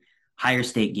see higher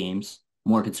stake games,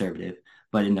 more conservative,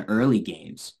 but in the early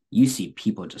games, you see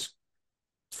people just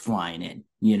flying in,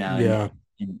 Yeah.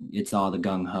 and it's all the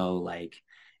gung ho like,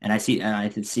 I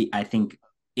think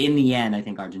in the end, I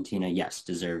think Argentina, yes,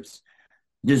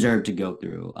 deserved to go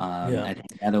through. Yeah. I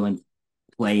think Netherlands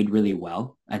played really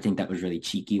well. I think that was really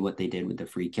cheeky what they did with the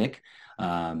free kick.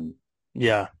 Um,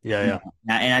 Yeah. Yeah. Yeah.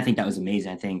 and I think that was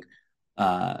amazing. I think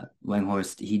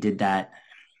Weghorst, he did that.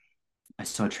 I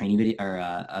saw a training video or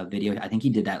a video. I think he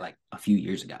did that like a few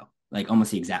years ago, like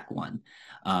almost the exact one.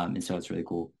 And so it's really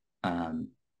cool.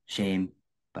 Shame,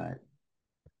 but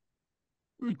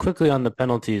Quickly on the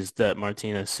penalties that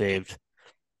Martinez saved.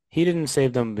 He didn't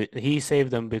save them. He saved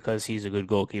them because he's a good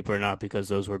goalkeeper, not because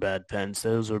those were bad pens.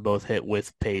 Those were both hit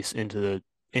with pace into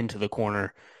the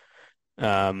corner.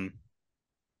 Um,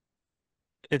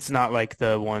 it's not like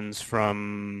the ones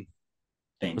from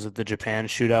thing. was it the Japan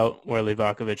shootout where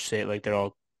Livakovic saved like they're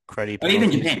all cruddy Or even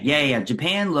penalties. Japan. Yeah.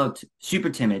 Japan looked super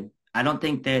timid. I don't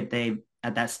think that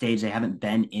at that stage, they haven't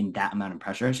been in that amount of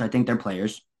pressure. So I think their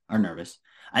players are nervous.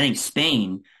 I think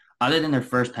Spain, other than their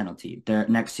first penalty, their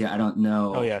next year, I don't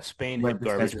Oh know yeah, Spain what hit this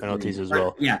guy's garbage doing. penalties as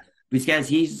well. Yeah, because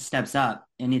he steps up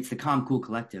and it's the calm, cool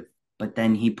collective, but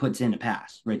then he puts in a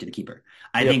pass right to the keeper.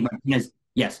 I Yep. think Martinez,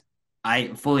 yes, I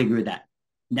fully agree with that.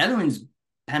 Netherlands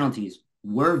penalties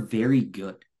were very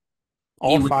good.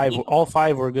 It was All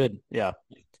five were good. Yeah.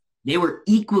 They were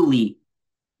equally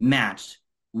matched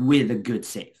with a good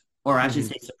save, or I should Hmm.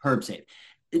 say superb save.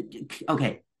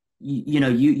 Okay,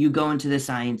 you go into the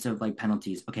science of like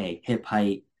penalties. Okay, hip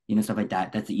height, stuff like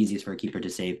that. That's the easiest for a keeper to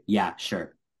save. Yeah,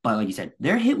 sure. But like you said,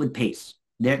 they're hit with pace.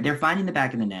 They're finding the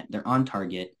back of the net. They're on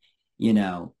target.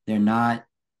 They're not.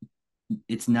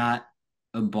 It's not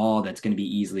a ball that's going to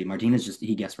be easily. Martinez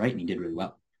he guessed right and he did really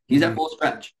well. He's at Hmm. full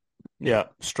stretch. Yeah.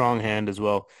 Strong hand as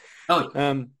well. Oh,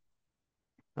 Um,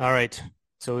 all right.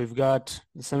 So we've got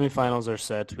the semifinals are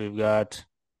set. We've got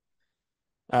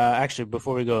actually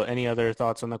before we go, any other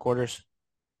thoughts on the quarters?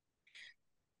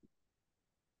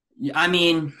 yeah, I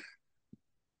mean,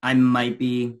 I might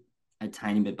be a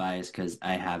tiny bit biased because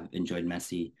I have enjoyed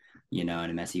Messi, and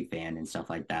a Messi fan and stuff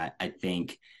like that. I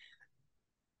think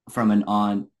from an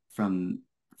on from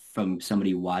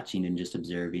somebody watching and just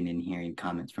observing and hearing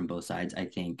comments from both sides, I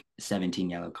think 17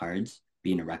 yellow cards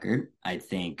being a record, I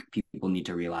think people need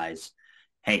to realize,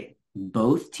 hey,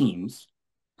 both teams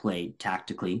played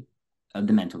tactically of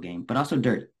the mental game, but also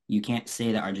dirty. You can't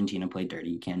say that Argentina played dirty.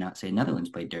 You cannot say Netherlands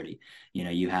played dirty.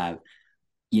 You have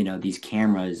these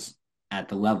cameras at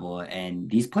the level, and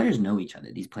these players know each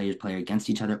other. These players play against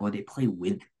each other, or they play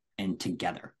with and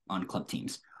together on club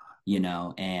teams.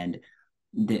 And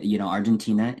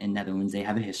Argentina and Netherlands, they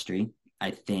have a history.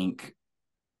 I think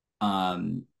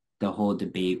the whole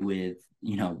debate with,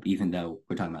 even though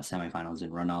we're talking about semifinals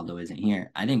and Ronaldo isn't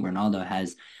here, I think Ronaldo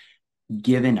has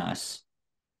given us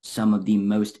some of the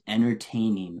most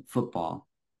entertaining football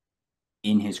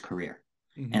in his career.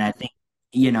 And Mhm. I think,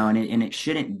 and it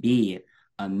shouldn't be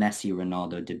a Messi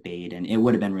Ronaldo debate. And it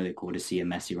would have been really cool to see a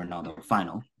Messi Ronaldo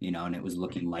final, and it was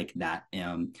looking like that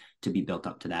to be built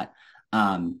up to that.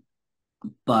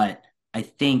 But I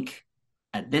think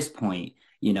at this point,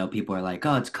 people are like,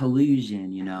 oh, it's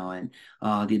collusion, and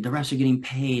the refs are getting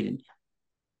paid.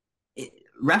 And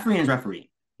refereeing is refereeing.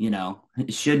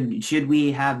 should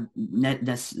we have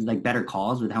like better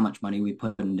calls with how much money we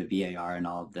put into VAR and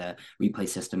all of the replay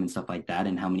system and stuff like that,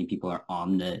 and how many people are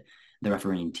on the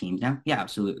refereeing teams now? Yeah,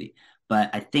 absolutely. But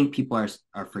I think people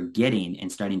are forgetting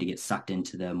and starting to get sucked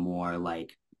into the more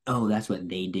like, oh, that's what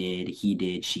they did, he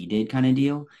did, she did kind of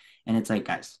deal. And it's like,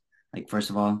 guys, like first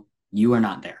of all, you are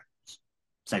not there.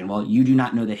 Second of all, you do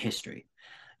not know the history,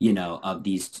 of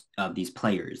these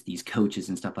players, these coaches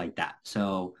and stuff like that.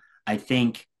 So I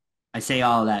think I say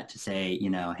all of that to say,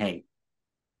 hey,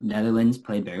 Netherlands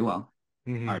played very well.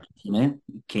 Hmm. Argentina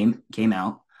came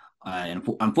out, and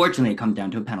unfortunately, it comes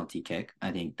down to a penalty kick.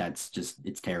 I think that's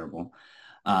it's terrible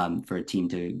for a team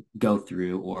to go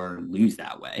through or lose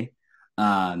that way.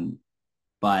 Um,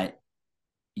 but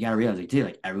you got to realize, like, too,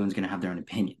 like everyone's gonna have their own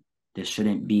opinion. This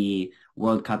shouldn't be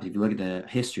World Cup. If you look at the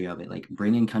history of it, like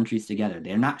bringing countries together,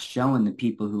 they're not showing the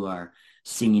people who are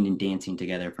singing and dancing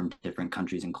together from different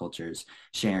countries and cultures,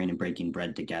 sharing and breaking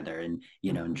bread together and,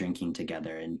 and drinking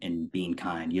together and being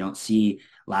kind. You don't see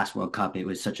last World Cup. It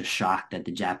was such a shock that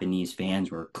the Japanese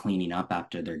fans were cleaning up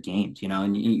after their games, but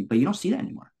you don't see that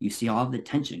anymore. You see all the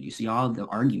tension. You see all the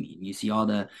arguing. You see all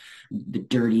the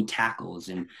dirty tackles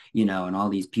and, and all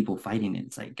these people fighting.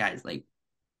 It's like, guys, like,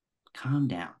 calm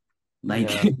down. Like,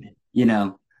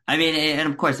 Yeah. I mean, and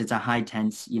of course it's a high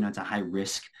tense, it's a high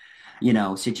risk,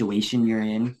 situation you're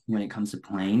in when it comes to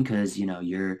playing because, you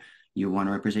want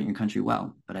to represent your country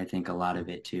well. But I think a lot of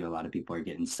it too, a lot of people are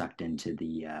getting sucked into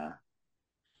the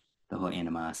whole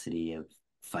animosity of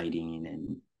fighting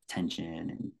and tension.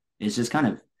 And it's just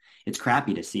it's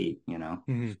crappy to see.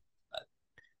 Hmm.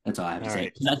 That's all I have to All say.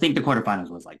 right. I think the quarterfinals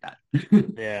was like that.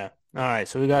 Yeah. All right.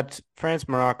 So we got France,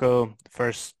 Morocco,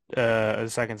 the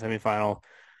second semifinal.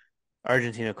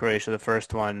 Argentina, Croatia, the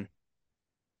first one.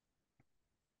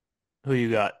 Who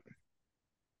you got?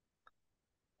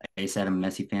 Like I said, I'm a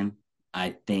Messi fan.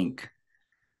 I think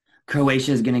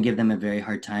Croatia is going to give them a very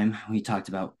hard time. We talked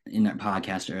about in our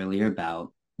podcast earlier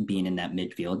about being in that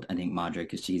midfield. I think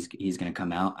Modric he's going to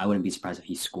come out. I wouldn't be surprised if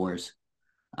he scores.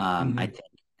 Um, I Hmm. think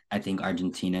I think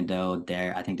Argentina though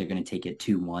I think they're going to take it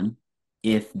 2-1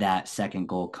 if that second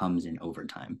goal comes in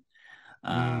overtime.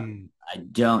 Mm. I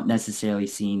don't necessarily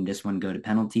see this one go to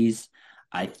penalties.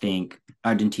 I think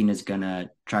Argentina's going to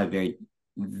try very,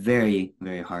 very,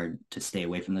 very hard to stay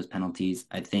away from those penalties.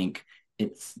 I think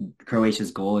it's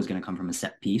Croatia's goal is going to come from a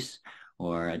set piece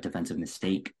or a defensive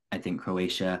mistake. I think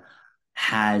Croatia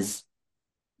has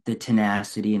the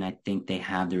tenacity and I think they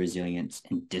have the resilience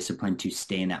and discipline to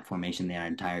stay in that formation the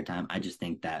entire time. I just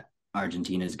think that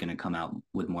Argentina is going to come out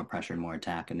with more pressure and more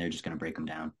attack, and they're just going to break them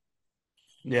down.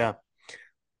 Yeah.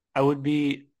 I would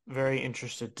be very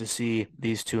interested to see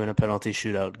these two in a penalty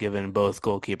shootout, given both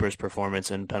goalkeepers'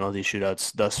 performance in penalty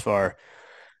shootouts thus far.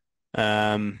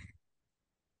 Um,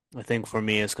 I think for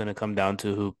me, it's going to come down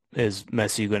to who is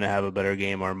Messi going to have a better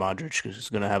game or Modric is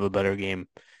going to have a better game,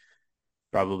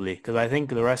 probably. Because I think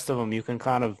the rest of them, you can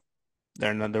kind of,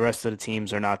 they're not, the rest of the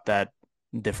teams are not that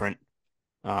different.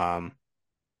 Um,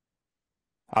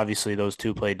 Obviously, those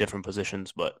two play different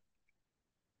positions, but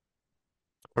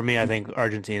for me, I think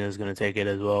Argentina is going to take it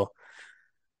as well.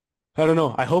 I don't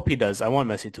know. I hope he does. I want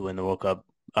Messi to win the World Cup.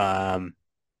 Um,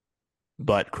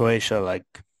 but Croatia, like,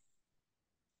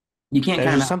 You can't there's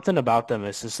count just them out. something about them.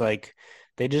 It's just like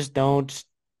they just don't.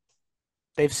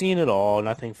 They've seen it all.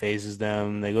 Nothing phases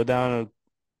them. They go down a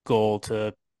goal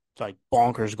to like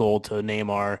bonkers goal to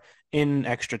Neymar in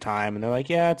extra time, and they're like,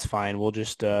 "Yeah, it's fine. We'll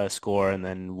just score and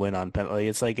then win on penalty."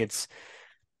 It's like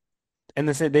and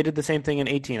they did the same thing in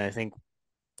 18. I think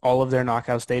all of their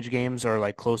knockout stage games, or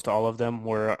like close to all of them,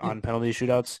 were on penalty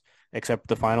shootouts, except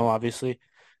the final, obviously.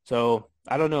 So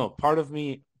I don't know. Part of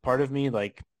me,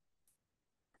 like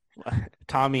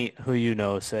Tommy, who you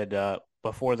know, said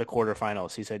before the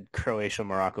quarterfinals, he said Croatia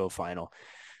Morocco final.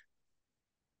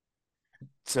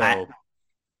 I, So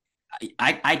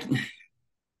I,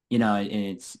 and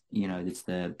it's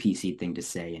the PC thing to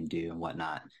say and do and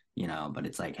whatnot, but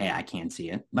it's like, hey, I can't see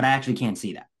it, but I actually can't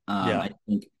see that. yeah. I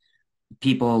think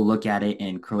people look at it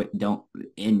and don't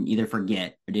and either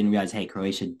forget or didn't realize, hey,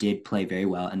 Croatia did play very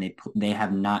well, and they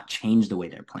have not changed the way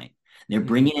they're playing. They're Hmm.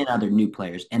 bringing in other new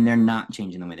players, and they're not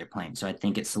changing the way they're playing. So I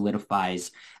think it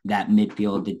solidifies that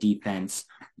midfield, the defense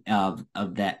of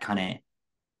that kind of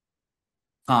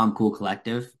calm, cool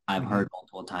collective. I've Hmm. heard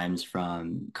multiple times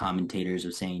from commentators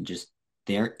of saying just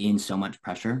they're in so much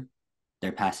pressure,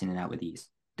 they're passing it out with ease.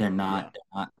 Yeah. They're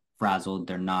not frazzled.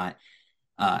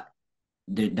 Uh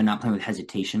they're not playing with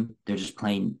hesitation. They're just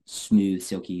playing smooth,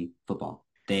 silky football.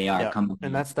 They are Yeah. coming And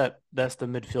in. that's the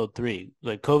midfield three.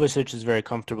 Like Kovacic is very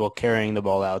comfortable carrying the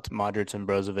ball out. Modric and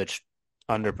Brozovic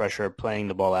under pressure playing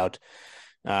the ball out.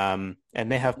 And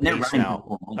they have And they're pace running the now.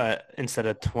 whole. Instead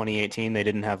of 2018, they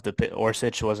didn't have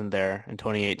Orsic wasn't there in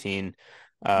 2018.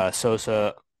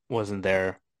 Sosa wasn't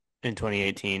there in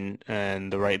 2018,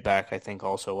 and the right back I think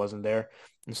also wasn't there.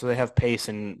 And so they have pace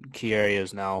in key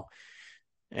areas now.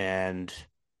 And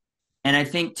And I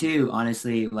think too,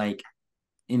 honestly, like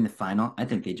in the final, I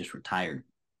think they just retired.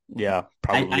 yeah,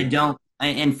 I probably. don't.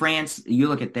 In France, you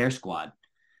look at their squad.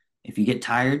 If you get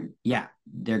tired, yeah,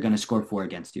 they're going to score four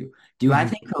against you. Do I Mhm.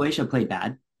 think Croatia played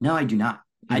bad? No, I do not.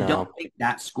 I don't No, think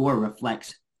that score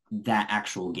reflects that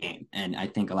actual game. And I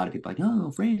think a lot of people are like,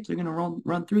 oh, France, they're going to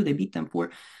run through. They beat them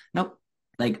for. Nope.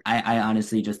 Like, I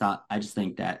honestly just thought, I just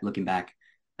think that looking back,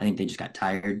 I think they just got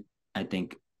tired. I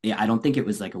think, yeah, I don't think it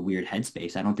was like a weird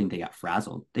headspace. I don't think they got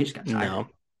frazzled. They just got tired. no.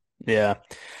 Yeah.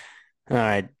 All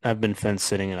right. I've been fence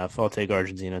sitting enough. I'll take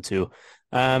Argentina too.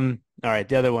 All right.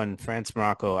 The other one, France,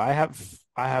 Morocco. I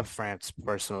have France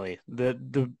personally.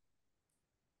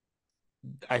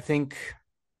 I think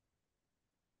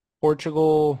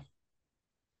Portugal,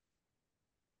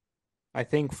 I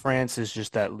think France is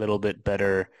just that little bit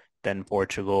better than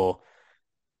Portugal.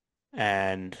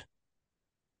 And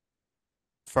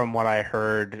from what I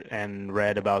heard and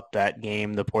read about that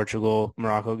game, the Portugal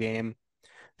Morocco game,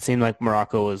 it seemed like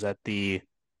Morocco was at the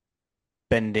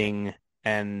bending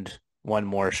and one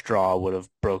more straw would have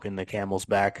broken the camel's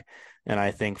back. And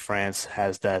I think France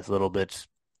has that little bit.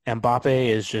 Mbappe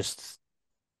is just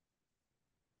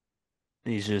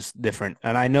he's just different.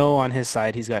 And I know on his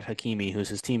side he's got Hakimi, who's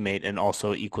his teammate and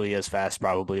also equally as fast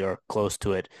probably or close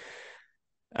to it.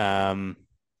 Um,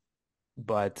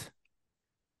 but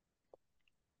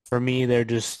for me they're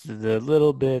just the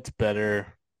little bit better,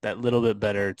 that little bit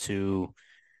better to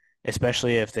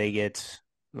especially if they get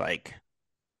like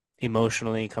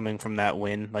emotionally coming from that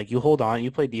win. Like you hold on,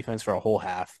 you play defense for a whole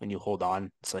half and you hold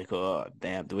on. It's like, oh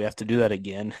damn, do we have to do that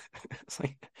again? It's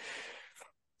like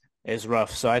it's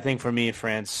rough. So I think for me,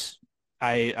 France,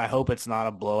 I hope it's not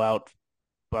a blowout,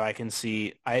 but I can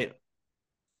see I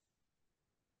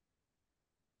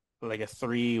like a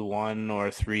 3-1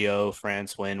 or 3-0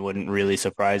 France win wouldn't really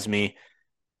surprise me.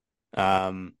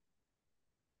 Um,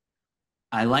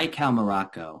 I like how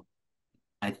Morocco,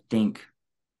 I think,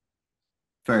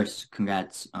 first,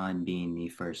 congrats on being the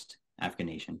first African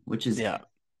nation, which is yeah,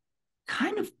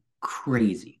 kind of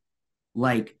crazy.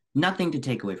 Like, nothing to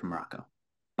take away from Morocco,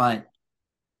 but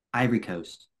Ivory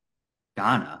Coast,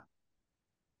 Ghana,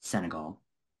 Senegal,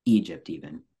 Egypt,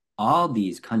 even all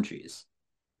these countries,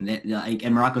 like,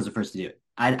 and Morocco's the first to do it.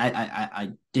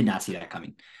 I did not see that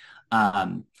coming.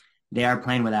 Um, they are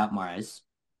playing without Mahrez,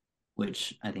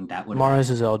 which I think that would have Mahrez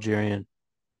is Algerian.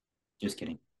 just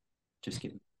kidding. Just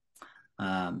kidding.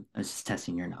 I was just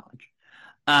testing your knowledge.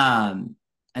 Um,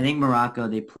 I think Morocco,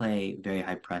 they play very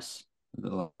high press, a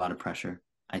lot of pressure.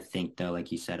 I think though,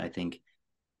 like you said, I think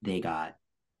they got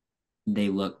they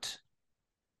looked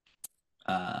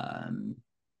um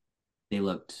they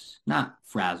looked not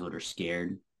frazzled or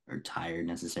scared or tired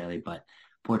necessarily, but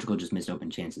Portugal just missed open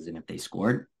chances. And if they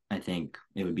scored, I think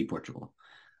it would be Portugal.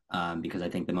 Because I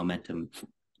think the momentum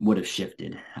would have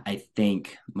shifted. I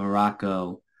think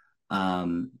Morocco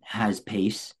has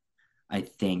pace. I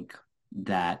think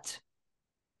that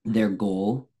their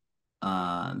goal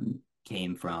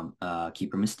came from a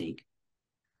keeper mistake.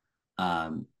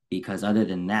 Because other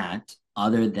than that,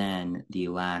 other than the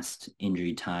last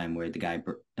injury time where the guy,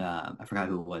 I forgot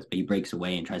who it was, but he breaks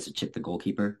away and tries to chip the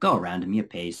goalkeeper, go around him. You have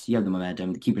pace. You have the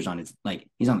momentum. The keeper's on his, like,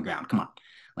 he's on the ground. Come on.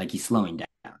 Like, he's slowing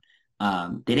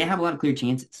down. They didn't have a lot of clear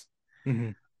chances.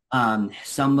 Hmm.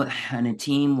 And a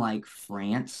team like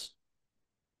France,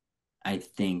 I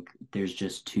think there's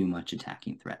just too much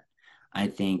attacking threat. I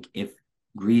think if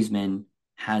Griezmann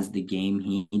has the game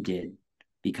he did,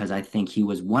 because I think he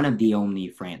was one of the only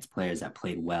France players that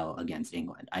played well against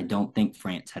England. I don't think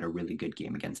France had a really good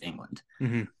game against England,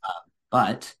 Hmm.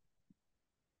 but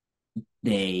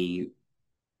they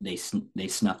they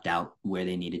snuffed out where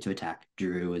they needed to attack.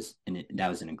 Giroud was, and that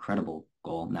was an incredible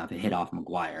goal. Now, if it hit off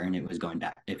Maguire and it was going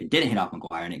back, if it didn't hit off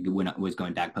Maguire and was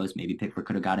going back post, maybe Pickford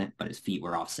could have got it, but his feet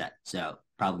were offset, so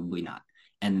probably not.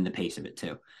 And then the pace of it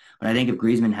too. But I think if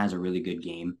Griezmann has a really good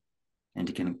game and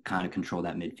to kind of control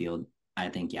that midfield, I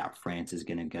think yeah, France is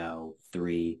going to go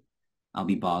three. I'll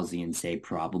be ballsy and say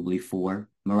probably four.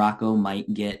 Morocco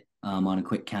might get on a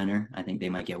quick counter. I think they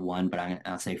might get one, but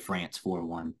I'll say France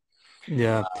 4-1.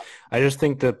 Yeah, I just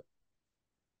think that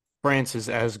France is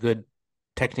as good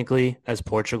technically as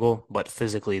Portugal, but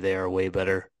physically they are way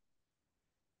better.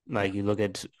 Yeah. Like you look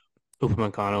at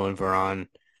Upamecano and Varane,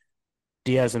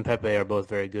 Diaz and Pepe are both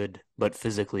very good, but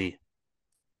physically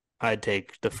I'd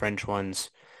take the French ones.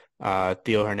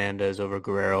 Theo Hernandez over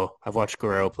Guerrero. I've watched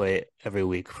Guerrero play every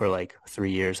week for like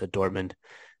 3 years at Dortmund,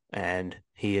 and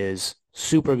he is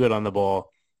super good on the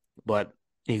ball, but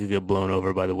he could get blown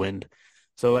over by the wind.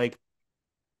 So like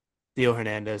Theo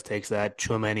Hernandez takes that.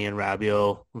 Tchouaméni and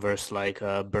Rabiot versus like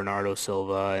Bernardo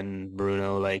Silva and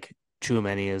Bruno. Like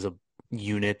Tchouaméni is a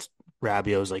unit.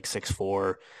 Rabiot is like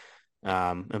 6'4".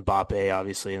 Mbappe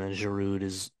obviously, and then Giroud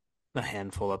is a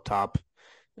handful up top.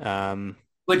 Um,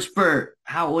 Which for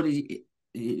how old is he?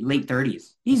 Late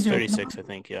 30s. He's doing 36, I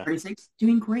think. Yeah. 36,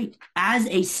 doing great as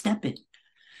a step-in.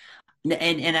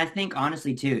 And I think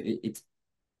honestly too, it's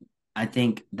I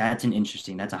think that's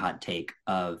a hot take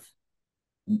of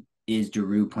is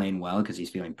Giroud playing well because he's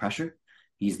feeling pressure?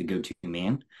 He's the go-to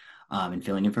man, and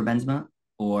filling in for Benzema,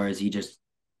 or is he just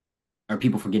are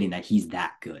people forgetting that he's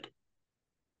that good?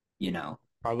 You know,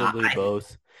 Probably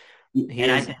both. He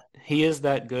and is he is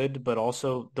that good, but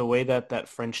also the way that that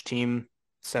French team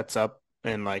sets up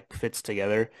and like fits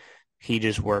together, he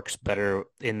just works better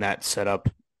in that setup.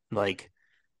 Like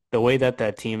the way that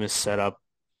that team is set up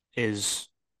is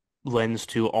lends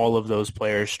to all of those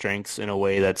players' strengths in a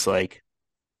way that's like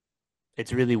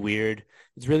it's really weird.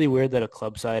 It's really weird that a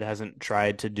club side hasn't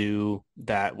tried to do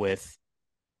that with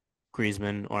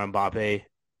Griezmann or Mbappe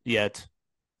yet.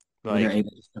 they're Like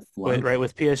able to flow. right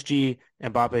with PSG,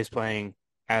 Mbappe's playing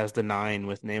as the nine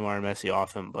with Neymar and Messi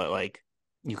off him, but like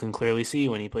you can clearly see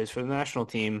when he plays for the national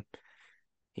team,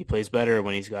 he plays better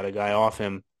when he's got a guy off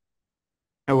him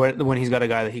or when he's got a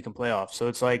guy that he can play off. So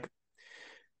it's like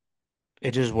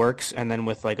it just works. And then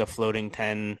with like a floating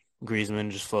 10,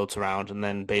 Griezmann just floats around and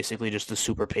then basically just a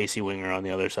super pacey winger on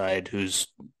the other side who's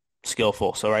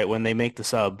skillful. So right when they make the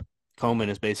sub, Coman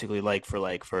is basically like for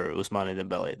Ousmane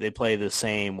Dembele. They play the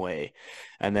same way.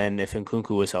 And then if Nkunku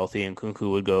was healthy,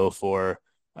 Nkunku would go for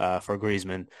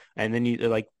Griezmann. And then you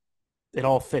like it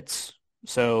all fits.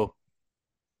 So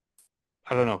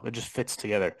I don't know, it just fits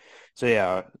together. So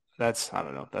yeah, that's I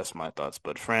don't know, that's my thoughts.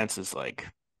 But France is like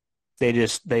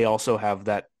they also have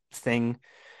that thing.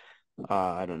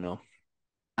 I don't know.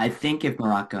 I think if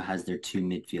Morocco has their two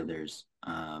midfielders,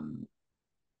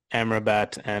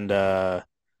 Amrabat and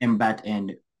Mbappe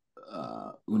and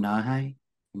Unai,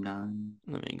 Unai,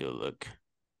 let me go look.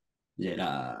 is it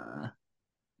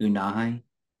Unai?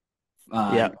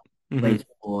 Yeah. hmm Plays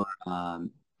for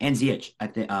and Ziyech. I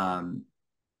think I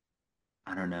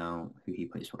don't know who he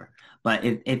plays for, but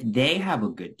if they have a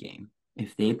good game,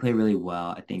 if they play really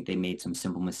well, I think they made some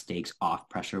simple mistakes off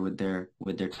pressure with their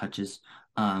touches,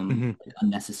 hmm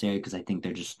unnecessary because I think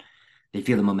they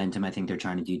feel the momentum. I think they're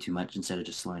trying to do too much instead of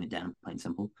just slowing it down, plain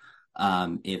simple.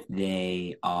 If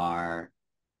they are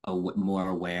more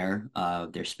aware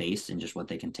of their space and just what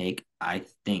they can take, I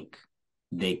think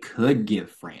they could give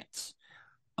France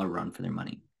a run for their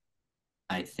money.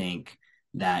 I think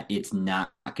that it's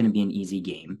not going to be an easy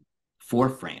game for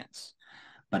France,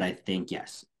 but I think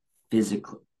yes,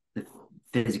 physical the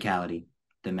physicality,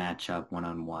 the matchup one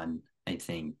on one, I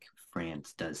think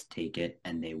France does take it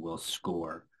and they will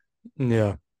score.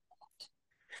 Yeah.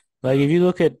 Like if you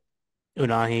look at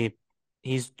Unahi,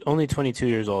 he's only 22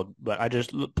 years old, but I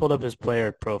just pulled up his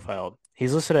player profile.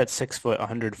 He's listed at 6 foot,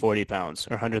 140 pounds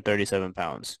or 137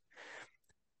 pounds.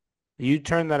 You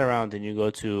turn that around and you go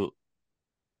to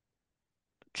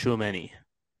Tchouaméni,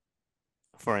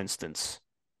 for instance,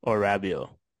 or Rabiot.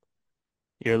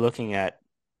 You're looking at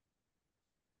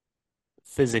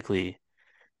physically,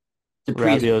 The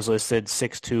Prius, Rabiot's listed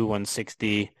 6'2",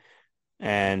 160,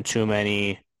 and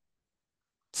Tchouaméni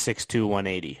 6'2",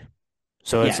 180.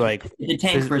 So it's yeah, like, the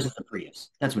tank versus the Prius.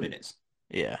 That's what it is.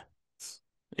 yeah,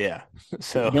 yeah.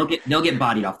 So They'll get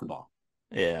bodied off the ball.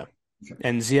 yeah, Sure.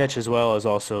 and Ziyech as well is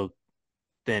also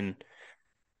thin.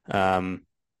 Um,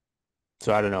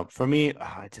 so I don't know. For me,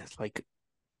 I just like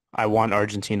I want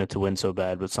Argentina to win so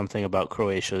bad, but something about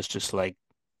Croatia is just like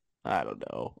I don't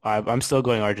know. I'm still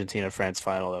going Argentina France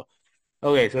final though.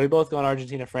 Okay, so we both gone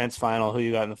Argentina France final. Who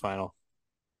you got in the final?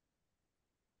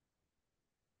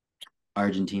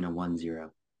 Argentina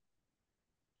 1-0.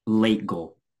 Late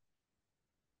goal.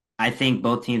 I think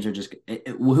both teams are just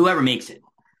whoever makes it,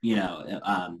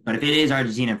 but if it is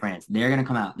Argentina and France, they're going to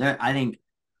come out. I think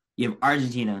you have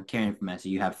Argentina carrying for Messi.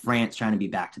 You have France trying to be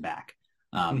back to back.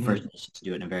 First nation to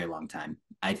do it in a very long time.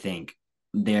 I think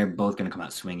they're both going to come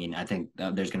out swinging. I think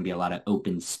there's going to be a lot of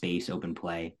open space, open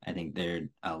play. I think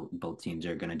both teams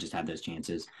are going to just have those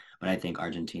chances, but I think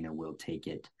Argentina will take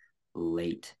it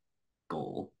late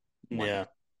goal. Yeah,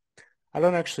 I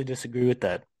don't actually disagree with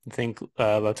that. I think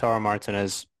Lautaro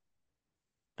Martinez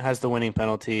has the winning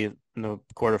penalty in the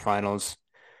quarterfinals.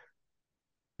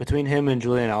 Between him and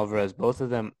Julian Alvarez, both of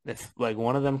them, if like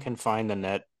one of them can find the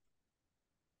net,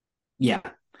 Yeah.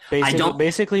 I don't.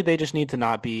 Basically, they just need to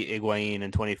not be Higuain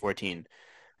in 2014.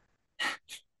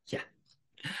 Yeah.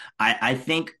 I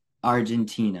think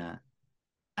Argentina.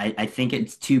 I think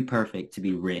it's too perfect to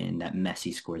be written that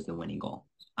Messi scores the winning goal.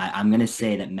 I'm going to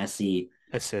say that Messi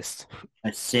Assist.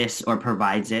 assists or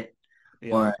provides it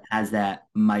Yeah. or has that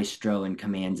maestro and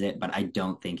commands it, but I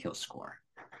don't think he'll score.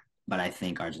 But I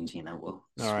think Argentina will.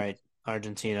 All right.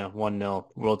 Argentina 1-0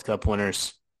 World Cup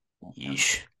winners.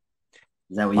 Yeesh.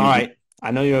 Is that what All you right.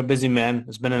 I know you're a busy man.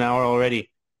 It's been an hour already.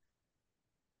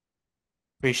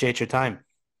 Appreciate your time.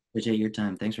 Appreciate your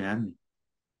time. Thanks for having me.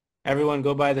 Everyone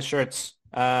go buy the shirts.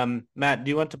 Matt, do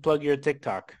you want to plug your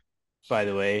TikTok, by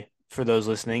the way, for those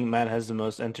listening? Matt has the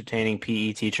most entertaining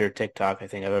PE teacher TikTok I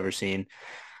think I've ever seen.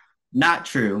 Not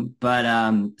true, but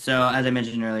so as I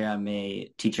mentioned earlier, I'm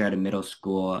a teacher at a middle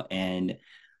school, and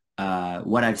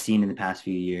what I've seen in the past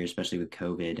few years, especially with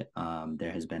COVID,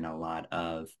 there has been a lot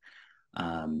of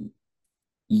um,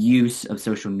 use of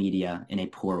social media in a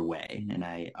poor way. And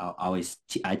I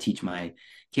teach my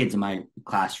kids in my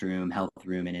classroom, health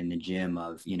room, and in the gym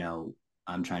of,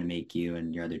 I'm trying to make you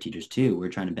and your other teachers too. We're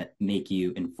trying to make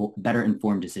you better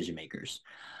informed decision makers.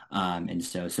 And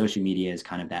so social media is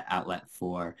kind of that outlet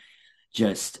for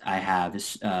I have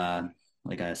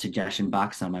like a suggestion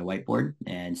box on my whiteboard,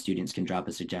 and students can drop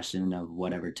a suggestion of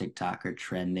whatever TikTok or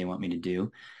trend they want me to do.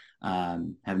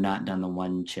 Have not done the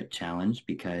one chip challenge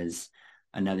because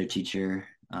another teacher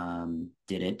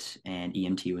did it and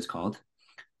EMT was called.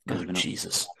 Oh,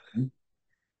 Jesus.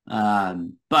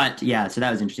 But yeah, so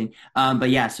that was interesting. But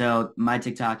yeah, so my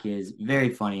TikTok is very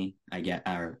funny,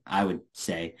 I would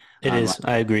say. It is.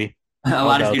 I agree. A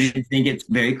lot of students think it's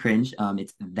very cringe.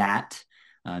 It's that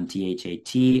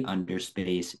THAT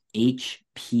underspace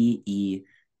HPE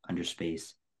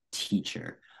underspace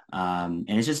teacher. And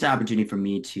it's just an opportunity for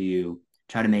me to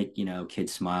try to make,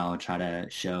 kids smile, try to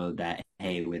show that,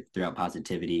 hey, throughout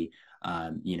positivity,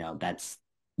 that's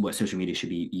what social media should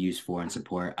be used for and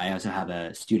support. I also have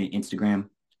a student Instagram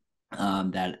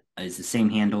that is the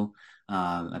same handle.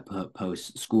 I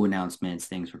post school announcements,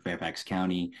 things for Fairfax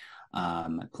County. I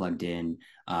plugged in.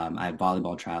 I have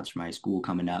volleyball tryouts for my school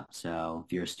coming up. So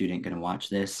if you're a student going to watch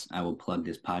this, I will plug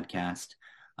this podcast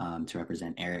to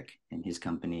represent Eric and his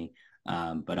company.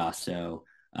 But also,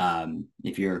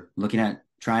 if you're looking at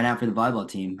trying out for the volleyball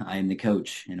team, I am the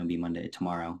coach, and it'll be Monday,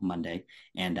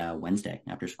 and Wednesday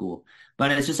after school.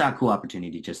 But it's just a cool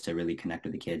opportunity just to really connect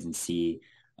with the kids and see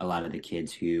a lot of the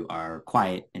kids who are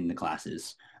quiet in the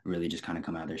classes really just kind of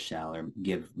come out of their shell or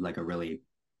give like a really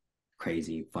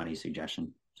crazy, funny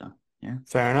suggestion. So, yeah.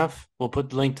 Fair enough. We'll put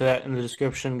the link to that in the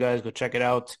description, guys. Go check it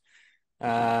out.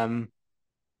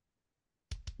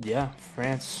 Yeah,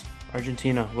 France,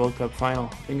 Argentina, World Cup final.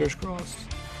 Fingers crossed.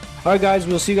 All right, guys.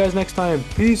 We'll see you guys next time.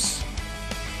 Peace.